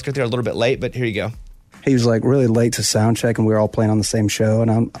because Garth got there a little bit late, but here you go. He was like really late to sound check, and we were all playing on the same show.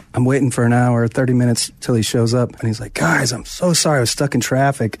 And I'm waiting for an hour, 30 minutes till he shows up. And he's like, guys, I'm so sorry. I was stuck in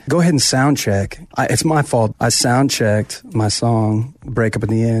traffic. Go ahead and sound check. It's my fault. I sound checked my song, Break Up in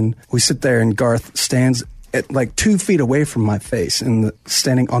the End. We sit there, and Garth stands at like 2 feet away from my face and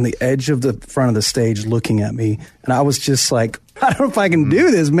standing on the edge of the front of the stage looking at me. And I was just like, I don't know if I can do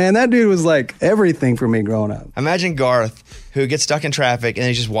this, man. That dude was like everything for me growing up. Imagine Garth, who gets stuck in traffic, and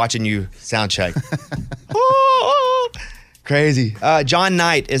he's just watching you sound check. Crazy. John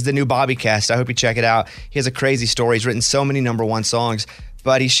Knight is the new Bobbycast. I hope you check it out. He has a crazy story. He's written so many #1 songs,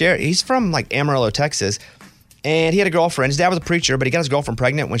 but he's from like Amarillo, Texas, and he had a girlfriend. His dad was a preacher, but he got his girlfriend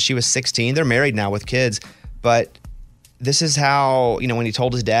pregnant when she was 16. They're married now with kids, but this is how, when he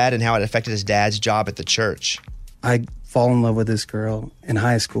told his dad and how it affected his dad's job at the church. I fall in love with this girl in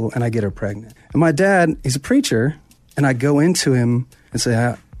high school, and I get her pregnant. And my dad, he's a preacher, and I go into him and say,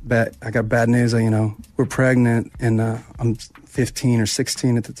 I got bad news. We're pregnant, and I'm 15 or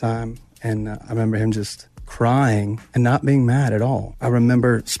 16 at the time. And I remember him just crying and not being mad at all. I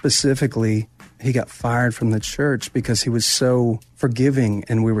remember specifically he got fired from the church because he was so forgiving,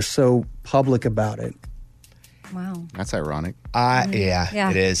 and we were so public about it. Wow. That's ironic.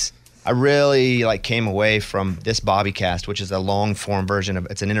 Yeah, it is. I really came away from this Bobbycast, which is a long form version of,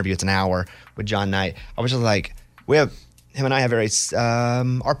 it's an interview, it's an hour with John Knight. I was just like, him and I have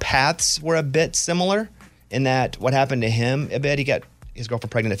our paths were a bit similar in that what happened to him a bit, he got his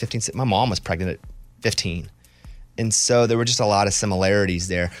girlfriend pregnant at 15. My mom was pregnant at 15. And so there were just a lot of similarities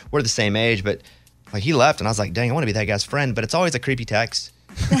there. We're the same age, but he left, and I was like, dang, I want to be that guy's friend, but it's always a creepy text.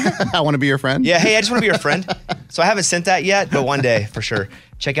 I want to be your friend? Yeah, hey, I just want to be your friend. So I haven't sent that yet, but one day for sure.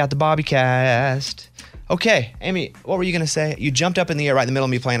 Check out the Bobbycast. Okay, Amy, what were you going to say? You jumped up in the air right in the middle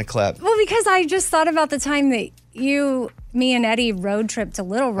of me playing a clip. Well, because I just thought about the time that me and Eddie road trip to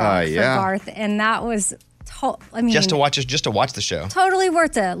Little Rock for Garth, and that was, just to watch the show. Totally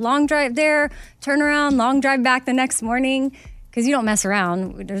worth it. Long drive there, turn around, long drive back the next morning. Because you don't mess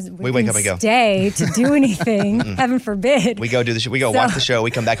around. We wake up and go. Stay to do anything. Heaven forbid. We go do the show. We go watch the show.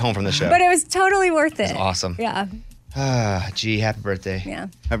 We come back home from the show. But it was totally worth it. It's awesome. Yeah. Gee, happy birthday. Yeah.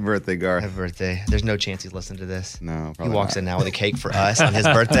 Happy birthday, Garth. Happy birthday. There's no chance he's listening to this. No, probably He walks not. in now with a cake for us on his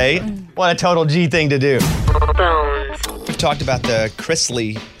birthday. What a total G thing to do. We've talked about the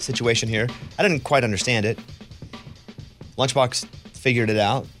Chrisley situation here. I didn't quite understand it. Lunchbox figured it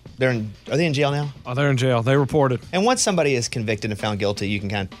out. Are they in jail now? Oh, they're in jail. They reported. And once somebody is convicted and found guilty, you can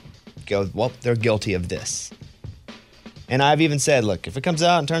kind of go, well, they're guilty of this. And I've even said, look, if it comes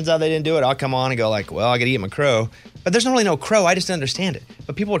out and turns out they didn't do it, I'll come on and go like, well, I got to eat my crow. But there's not really no crow. I just didn't understand it.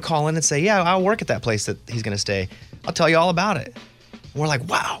 But people would call in and say, yeah, I'll work at that place that he's going to stay. I'll tell you all about it. And we're like,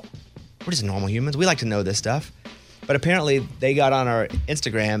 wow, we're just normal humans. We like to know this stuff. But apparently they got on our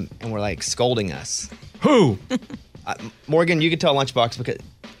Instagram and were like scolding us. Who? Morgan, you could tell Lunchbox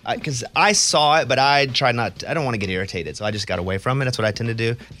because I saw it, but I tried not. I don't want to get irritated, so I just got away from it. That's what I tend to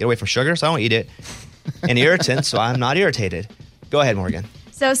do. Get away from sugar, so I don't eat it. And irritants, so I'm not irritated. Go ahead, Morgan.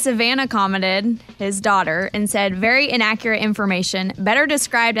 So Savannah commented, his daughter, and said, very inaccurate information, better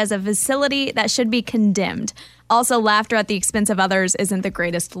described as a facility that should be condemned. Also, laughter at the expense of others isn't the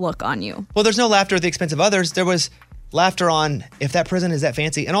greatest look on you. Well, there's no laughter at the expense of others. There was laughter on if that prison is that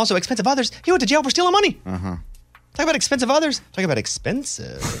fancy. And also expense of others. He went to jail for stealing money. Uh-huh. Talk about expensive others. Talk about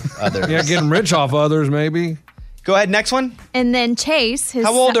expensive others. Yeah, getting rich off others, maybe. Go ahead, next one. And then Chase, his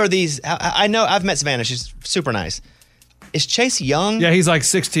How old are these? I know, I've met Savannah. She's super nice. Is Chase young? Yeah, he's like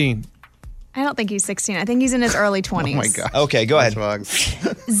 16. I don't think he's 16. I think he's in his early 20s. Oh my God. Okay, go ahead.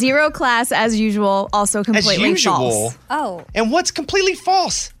 Zero class as usual, also completely As usual. false. Oh. And what's completely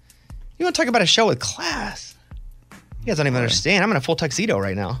false? You want to talk about a show with class? You guys don't even understand. I'm in a full tuxedo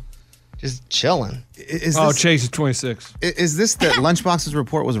right now. Just chilling. Chase is 26. Is this that Lunchbox's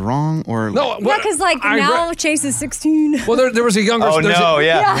report was wrong? Or No, Yeah, because now Chase is 16. Well, there was a younger. Oh, no,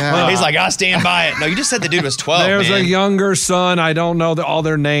 Yeah. He's like, I'll stand by it. No, you just said the dude was 12, There's man. a younger son. I don't know all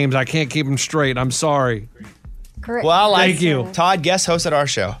their names. I can't keep them straight. I'm sorry. Correct. Well, I like Thank you. Todd guest hosted our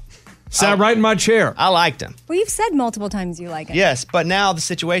show. Sat right in my chair. I liked him. Well, you've said multiple times you like it. Yes, but now the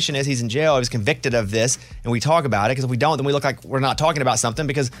situation is he's in jail. He was convicted of this, and we talk about it because if we don't, then we look like we're not talking about something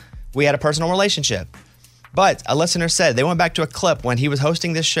because we had a personal relationship. But a listener said they went back to a clip when he was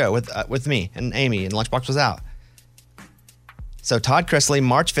hosting this show with me and Amy, and Lunchbox was out. So Todd Chrisley,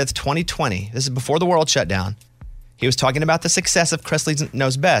 March 5th, 2020. This is before the world shut down. He was talking about the success of Chrisley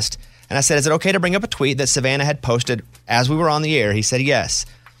Knows Best. And I said, is it okay to bring up a tweet that Savannah had posted as we were on the air? He said yes.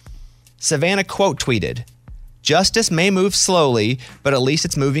 Savannah quote tweeted, "Justice may move slowly, but at least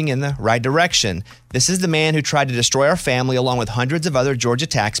it's moving in the right direction. This is the man who tried to destroy our family along with hundreds of other Georgia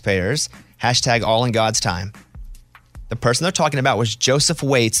taxpayers. Hashtag all in God's time." The person they're talking about was Joseph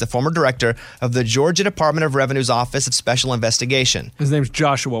Waits, the former director of the Georgia Department of Revenue's Office of Special Investigation. His name's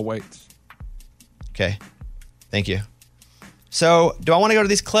Joshua Waits. Okay. Thank you. So, do I want to go to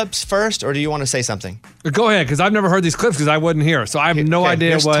these clips first, or do you want to say something? Go ahead, because I've never heard these clips because I wasn't here. So I have no idea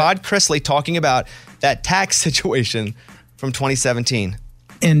Here's what. Todd Chrisley talking about that tax situation from 2017.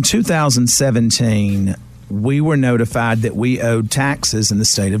 In 2017, we were notified that we owed taxes in the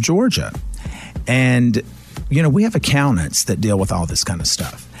state of Georgia. And, we have accountants that deal with all this kind of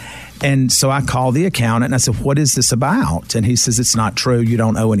stuff. And so I called the accountant and I said, what is this about? And he says, it's not true. You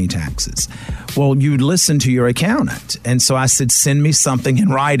don't owe any taxes. Well, you listen to your accountant. And so I said, send me something in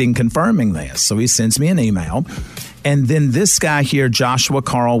writing confirming this. So he sends me an email. And then this guy here, Joshua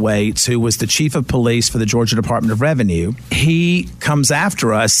Carl Waits, who was the chief of police for the Georgia Department of Revenue, he comes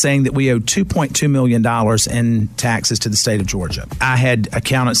after us saying that we owe $2.2 million in taxes to the state of Georgia. I had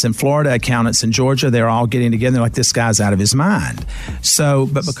accountants in Florida, accountants in Georgia. They're all getting together. They're like, this guy's out of his mind. So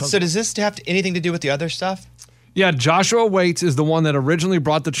does this have anything to do with the other stuff? Yeah, Joshua Waits is the one that originally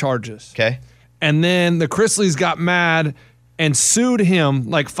brought the charges. Okay. And then the Chrisleys got mad and sued him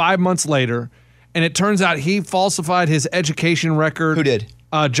like 5 months later. And it turns out he falsified his education record. Who did?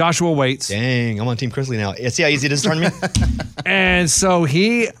 Joshua Waits. Dang, I'm on Team Chrisley now. See how easy it is to turn me? And so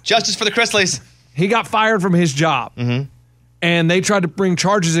Justice for the Chrisleys. He got fired from his job. Mm-hmm. And they tried to bring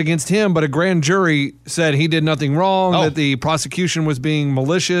charges against him, but a grand jury said he did nothing wrong, that the prosecution was being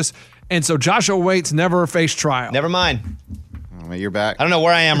malicious. And so Joshua Waits never faced trial. Never mind. Oh, you're back. I don't know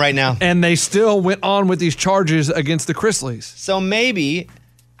where I am right now. And they still went on with these charges against the Chrisleys. So maybe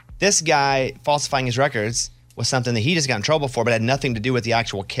this guy falsifying his records was something that he just got in trouble for, but had nothing to do with the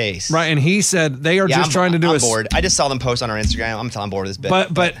actual case. Right, and he said they are just trying to do I'm bored. I just saw them post on our Instagram. I'm bored of this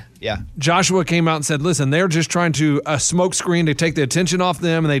bit. But yeah, Joshua came out and said, listen, they're just trying to smoke screen to take the attention off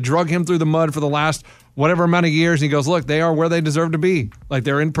them, and they drug him through the mud for the last whatever amount of years. And he goes, look, they are where they deserve to be. Like,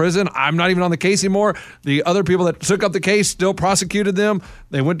 they're in prison. I'm not even on the case anymore. The other people that took up the case still prosecuted them.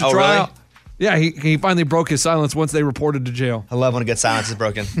 They went to trial. Really? Yeah, he finally broke his silence once they reported to jail. I love when a good silence is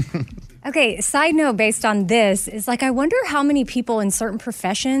broken. Okay, side note based on this is like, I wonder how many people in certain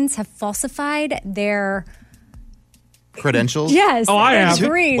professions have falsified their credentials. Yes. Oh, I have.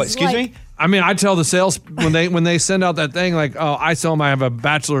 Degrees. What, excuse me? I mean, I tell the sales when they send out that thing, like, oh, I tell them I have a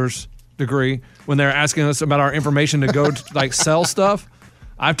bachelor's degree when they're asking us about our information to go to, like, sell stuff.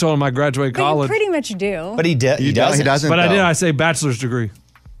 I've told them I graduated But you college. pretty much do. But he doesn't. But I say bachelor's degree.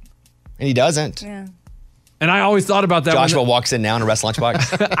 And he doesn't. Yeah. And I always thought about that. Joshua walks in now in a rest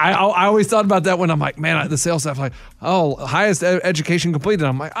lunchbox. I always thought about that when I'm like, man, the sales staff like, oh, highest education completed.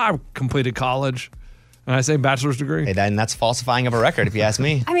 I'm like, I completed college. And I say bachelor's degree. Hey, and that's falsifying of a record, if you ask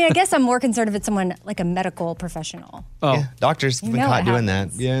me. I mean, I guess I'm more concerned if it's someone like a medical professional. Oh. Yeah, doctors have been know caught what doing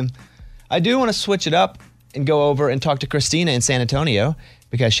happens. that. Yeah. I do want to switch it up and go over and talk to Christina in San Antonio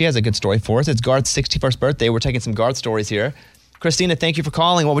because she has a good story for us. It's Garth's 61st birthday. We're taking some Garth stories here. Christina, thank you for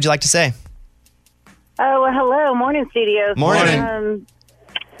calling. What would you like to say? Oh, well, hello. Morning, studio. Morning.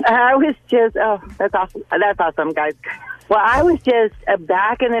 I was just, that's awesome. That's awesome, guys. Well, I was just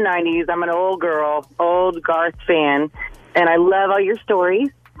back in the 90s. I'm an old girl, old Garth fan, and I love all your stories.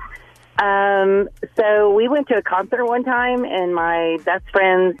 So we went to a concert one time, and my best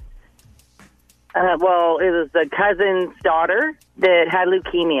friend's, it was a cousin's daughter that had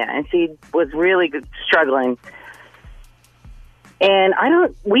leukemia, and she was really struggling. And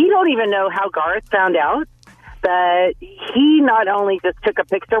we don't even know how Garth found out, but he not only just took a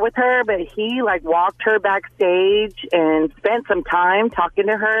picture with her, but he like walked her backstage and spent some time talking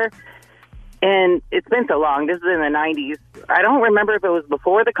to her. And it's been so long. This is in the 90s. I don't remember if it was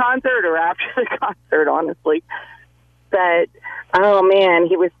before the concert or after the concert, honestly. But, oh man,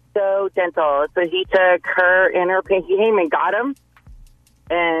 he was so gentle. So he took her in her, he came and got him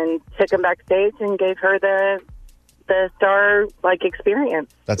and took him backstage and gave her the star experience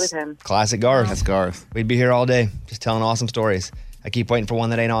with him. Classic Garth. That's Garth. We'd be here all day just telling awesome stories. I keep waiting for one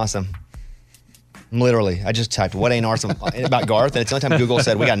that ain't awesome. Literally, I just typed what ain't awesome about Garth, and it's the only time Google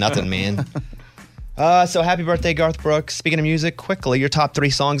said we got nothing, man. So happy birthday, Garth Brooks. Speaking of music, quickly, your top 3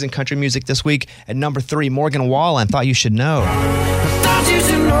 songs in country music this week. At number 3, Morgan Wallen, Thought You Should Know.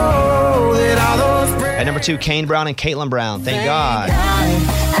 At number 2, Kane Brown and Katelyn Brown, Thank God.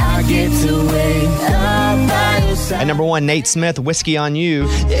 At number 1, Nate Smith, Whiskey on You.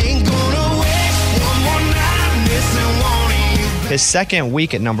 His second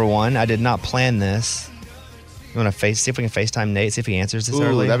week at number 1. I did not plan this. You want to see if we can FaceTime Nate, see if he answers this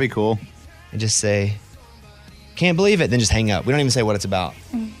early? That'd be cool. And just say, can't believe it, then just hang up. We don't even say what it's about.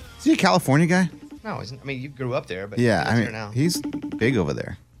 Is he a California guy? No, I mean, you grew up there, but Yeah, he lives here now. he's big over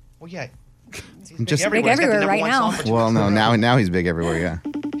there. Well, yeah. He's Just big everywhere. He's got the number right 1 now. song for 2 Well, weeks no, in a row. now he's big everywhere. Yeah.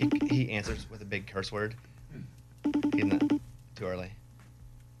 He answers with a big curse word. Isn't that too early?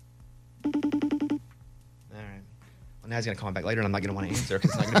 All right. Well, now he's going to call me back later, and I'm not going to want to answer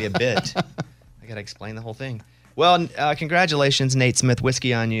because it's not going to be a bit. I got to explain the whole thing. Well, congratulations, Nate Smith,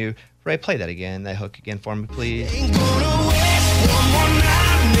 Whiskey on You. Ray, play that again, that hook again for me, please.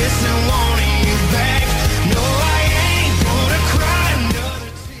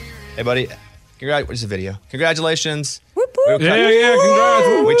 Hey, buddy. What's the video? Congratulations. Yeah,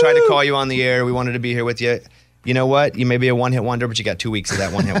 congrats. We tried to call you on the air. We wanted to be here with you. You know what? You may be a one-hit wonder, but you got 2 weeks of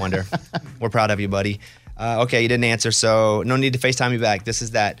that one-hit wonder. We're proud of you, buddy. Okay, you didn't answer, so no need to FaceTime you back. This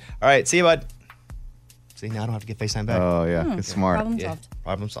is that. All right, see you, bud. See, now I don't have to get FaceTime back. Oh, yeah. It's smart. Problem solved.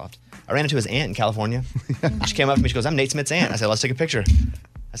 Problem solved. I ran into his aunt in California. She came up to me. She goes, I'm Nate Smith's aunt. I said, let's take a picture.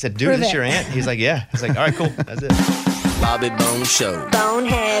 I said, dude, Prove is this it. your aunt? He's like, yeah. I was like, all right, cool. That's it. Bobby Bone Show.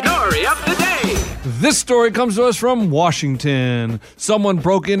 Bonehead. Story of the day. This story comes to us from Washington. Someone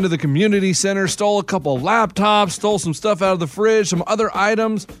broke into the community center, stole a couple laptops, stole some stuff out of the fridge, some other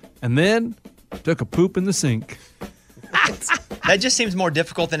items, and then took a poop in the sink. That just seems more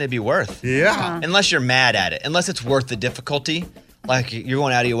difficult than it'd be worth. Yeah. Unless you're mad at it. Unless it's worth the difficulty. Like you're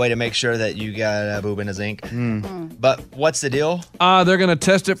going out of your way to make sure that you got a boob in a zinc. But what's the deal? They're going to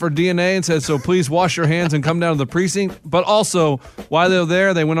test it for DNA and said, so please wash your hands and come down to the precinct. But also, while they were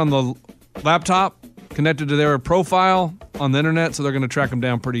there, they went on the laptop, connected to their profile on the internet, so they're going to track them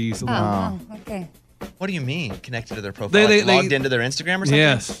down pretty easily. Oh, okay. What do you mean connected to their profile? They logged into their Instagram or something?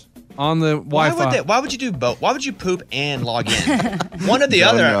 Yes. On the Wi-Fi. Why would you do both? Why would you poop and log in? One or the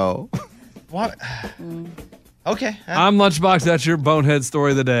other. No. Why? Okay. I'm Lunchbox. That's your bonehead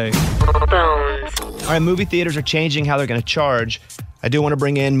story of the day. All right, movie theaters are changing how they're going to charge. I do want to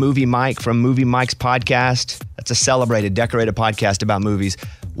bring in Movie Mike from Movie Mike's podcast. That's a celebrated, decorated podcast about movies.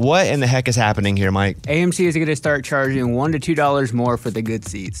 What in the heck is happening here, Mike? AMC is going to start charging $1 to $2 more for the good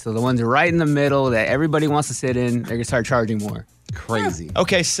seats. So the ones right in the middle that everybody wants to sit in, they're going to start charging more. Crazy.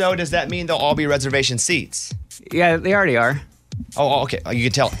 Okay, so does that mean they'll all be reservation seats? Yeah, they already are. Oh, okay. You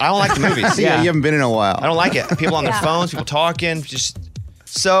can tell. I don't like the movies. Yeah, you haven't been in a while. I don't like it. People on their phones, people talking.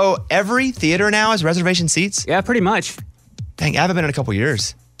 So every theater now has reservation seats? Yeah, pretty much. Dang, I haven't been in a couple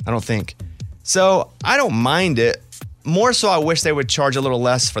years, I don't think. So I don't mind it. More so I wish they would charge a little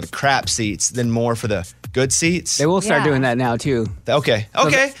less for the crap seats than more for the good seats. They will start doing that now, too. Okay.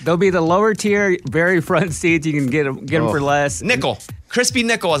 They'll be the lower tier, very front seats. You can get them for less. Nickel. Crispy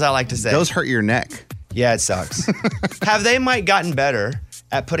nickel, as I like to say. Those hurt your neck. Yeah, it sucks. Have they, Mike, gotten better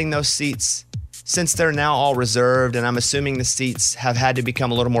at putting those seats, since they're now all reserved, and I'm assuming the seats have had to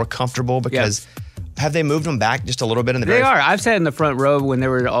become a little more comfortable because have they moved them back just a little bit in the They are. I've sat in the front row when they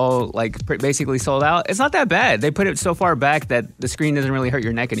were all like basically sold out. It's not that bad. They put it so far back that the screen doesn't really hurt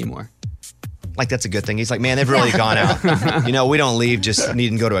your neck anymore. Like, that's a good thing. He's like, man, they've really gone out. We don't leave just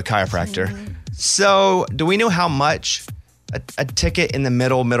needing to go to a chiropractor. So do we know how much a ticket in the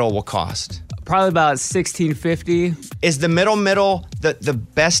middle will cost? Probably about $16.50. Is the middle the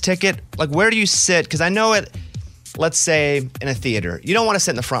best ticket? Like, where do you sit? Because I know it, let's say in a theater, you don't want to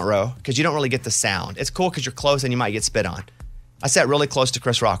sit in the front row because you don't really get the sound. It's cool because you're close and you might get spit on. I sat really close to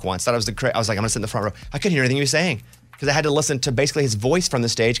Chris Rock once. I was like, I'm going to sit in the front row. I couldn't hear anything he was saying because I had to listen to basically his voice from the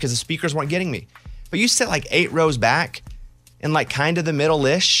stage because the speakers weren't getting me. But you sit like 8 rows back in like kind of the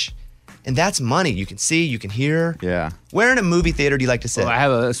middle-ish, and that's money. You can see, you can hear. Yeah. Where in a movie theater do you like to sit? Well, I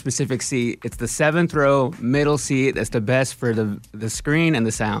have a specific seat. It's the 7th row middle seat. That's the best for the screen and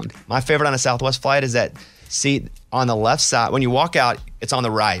the sound. My favorite on a Southwest flight is that seat on the left side. When you walk out, it's on the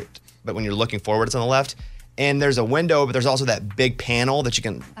right, but when you're looking forward, it's on the left. And there's a window, but there's also that big panel that you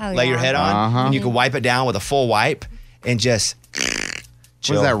can lay your head on, and you can wipe it down with a full wipe and just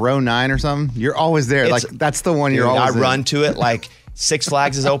chill. Was that row 9 or something? You're always there. Like, that's the one you're always I run to it like Six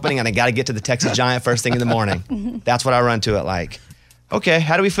Flags is opening and I got to get to the Texas Giant first thing in the morning. That's what I run to it like. Okay,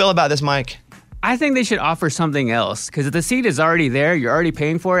 how do we feel about this, Mike? I think they should offer something else because if the seat is already there, you're already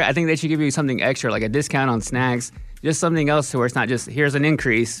paying for it. I think they should give you something extra, like a discount on snacks, just something else to where it's not just here's an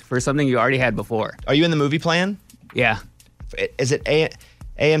increase for something you already had before. Are you in the movie plan? Yeah. Is it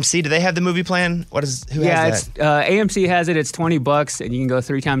AMC? Do they have the movie plan? Who has that? AMC has it. It's $20 and you can go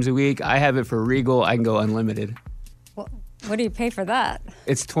 3 times a week. I have it for Regal. I can go unlimited. What do you pay for that?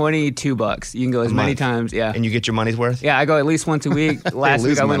 It's $22. You can go as many times. Yeah. And you get your money's worth? Yeah, I go at least once a week. Last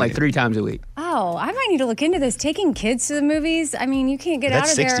week I went like 3 times a week. Oh, I might need to look into this. Taking kids to the movies, I mean, you can't get out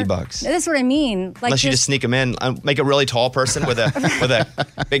of there. That's $60. That's what I mean. Like, unless you just sneak them in. Make a really tall person with a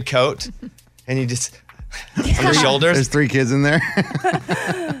big coat, and you just on their shoulders. There's 3 kids in there.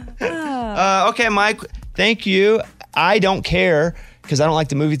 Okay, Mike, thank you. I don't care because I don't like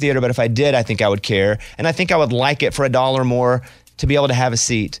the movie theater, but if I did, I think I would care. And I think I would like it for $1 more to be able to have a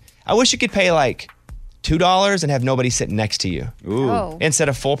seat. I wish you could pay like $2 and have nobody sitting next to you. Ooh. Oh. Instead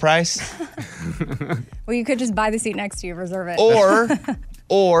of full price. Well, you could just buy the seat next to you, reserve it.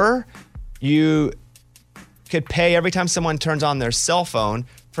 Or you could pay every time someone turns on their cell phone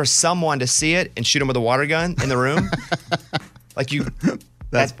for someone to see it and shoot them with a water gun in the room. Like you...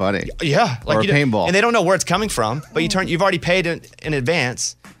 That's funny. Yeah, like or a paintball, and they don't know where it's coming from. But you've already paid in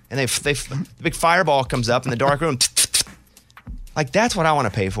advance, and the big fireball comes up in the dark room. Like that's what I want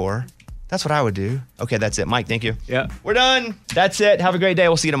to pay for. That's what I would do. Okay, that's it, Mike. Thank you. Yeah, we're done. That's it. Have a great day.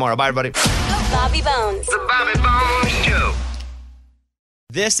 We'll see you tomorrow. Bye, everybody. Bobby Bones. The Bobby Bones Show.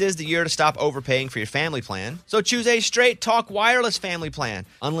 This is the year to stop overpaying for your family plan. So choose a Straight Talk Wireless family plan.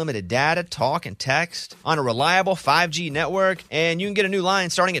 Unlimited data, talk, and text on a reliable 5G network. And you can get a new line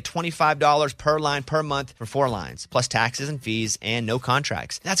starting at $25 per line per month for 4 lines, plus taxes and fees and no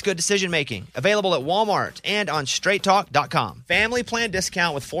contracts. That's good decision making. Available at Walmart and on straighttalk.com. Family plan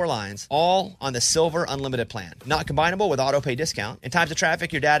discount with 4 lines, all on the Silver Unlimited plan. Not combinable with auto pay discount. In times of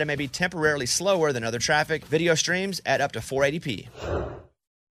traffic, your data may be temporarily slower than other traffic. Video streams at up to 480p.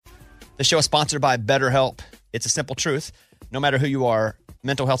 The show is sponsored by BetterHelp. It's a simple truth. No matter who you are,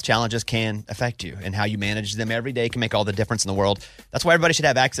 mental health challenges can affect you, and how you manage them every day can make all the difference in the world. That's why everybody should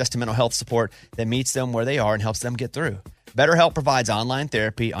have access to mental health support that meets them where they are and helps them get through. BetterHelp provides online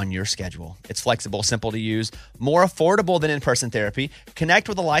therapy on your schedule. It's flexible, simple to use, more affordable than in-person therapy. Connect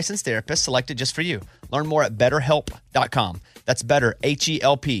with a licensed therapist selected just for you. Learn more at BetterHelp.com. That's better,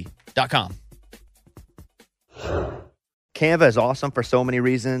 HELP.com. Canva is awesome for so many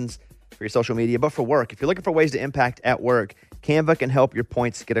reasons. for your social media, but for work. If you're looking for ways to impact at work, Canva can help your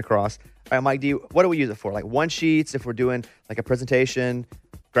points get across. All right, Mike, what do we use it for? Like one-sheets if we're doing like a presentation,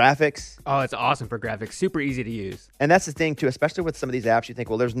 graphics? Oh, it's awesome for graphics. Super easy to use. And that's the thing, too, especially with some of these apps, you think,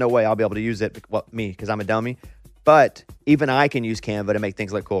 well, there's no way I'll be able to use it. Well, me, because I'm a dummy. But even I can use Canva to make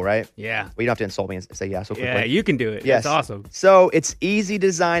things look cool, right? Yeah. Well, you don't have to insult me and say yeah so quickly. Yeah, you can do it. Yes. It's awesome. So it's easy to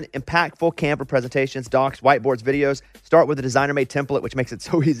design impactful Canva presentations, docs, whiteboards, videos. Start with a designer-made template, which makes it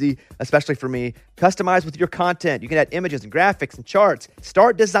so easy, especially for me. Customize with your content. You can add images and graphics and charts.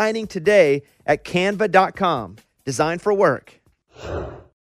 Start designing today at canva.com. Design for work.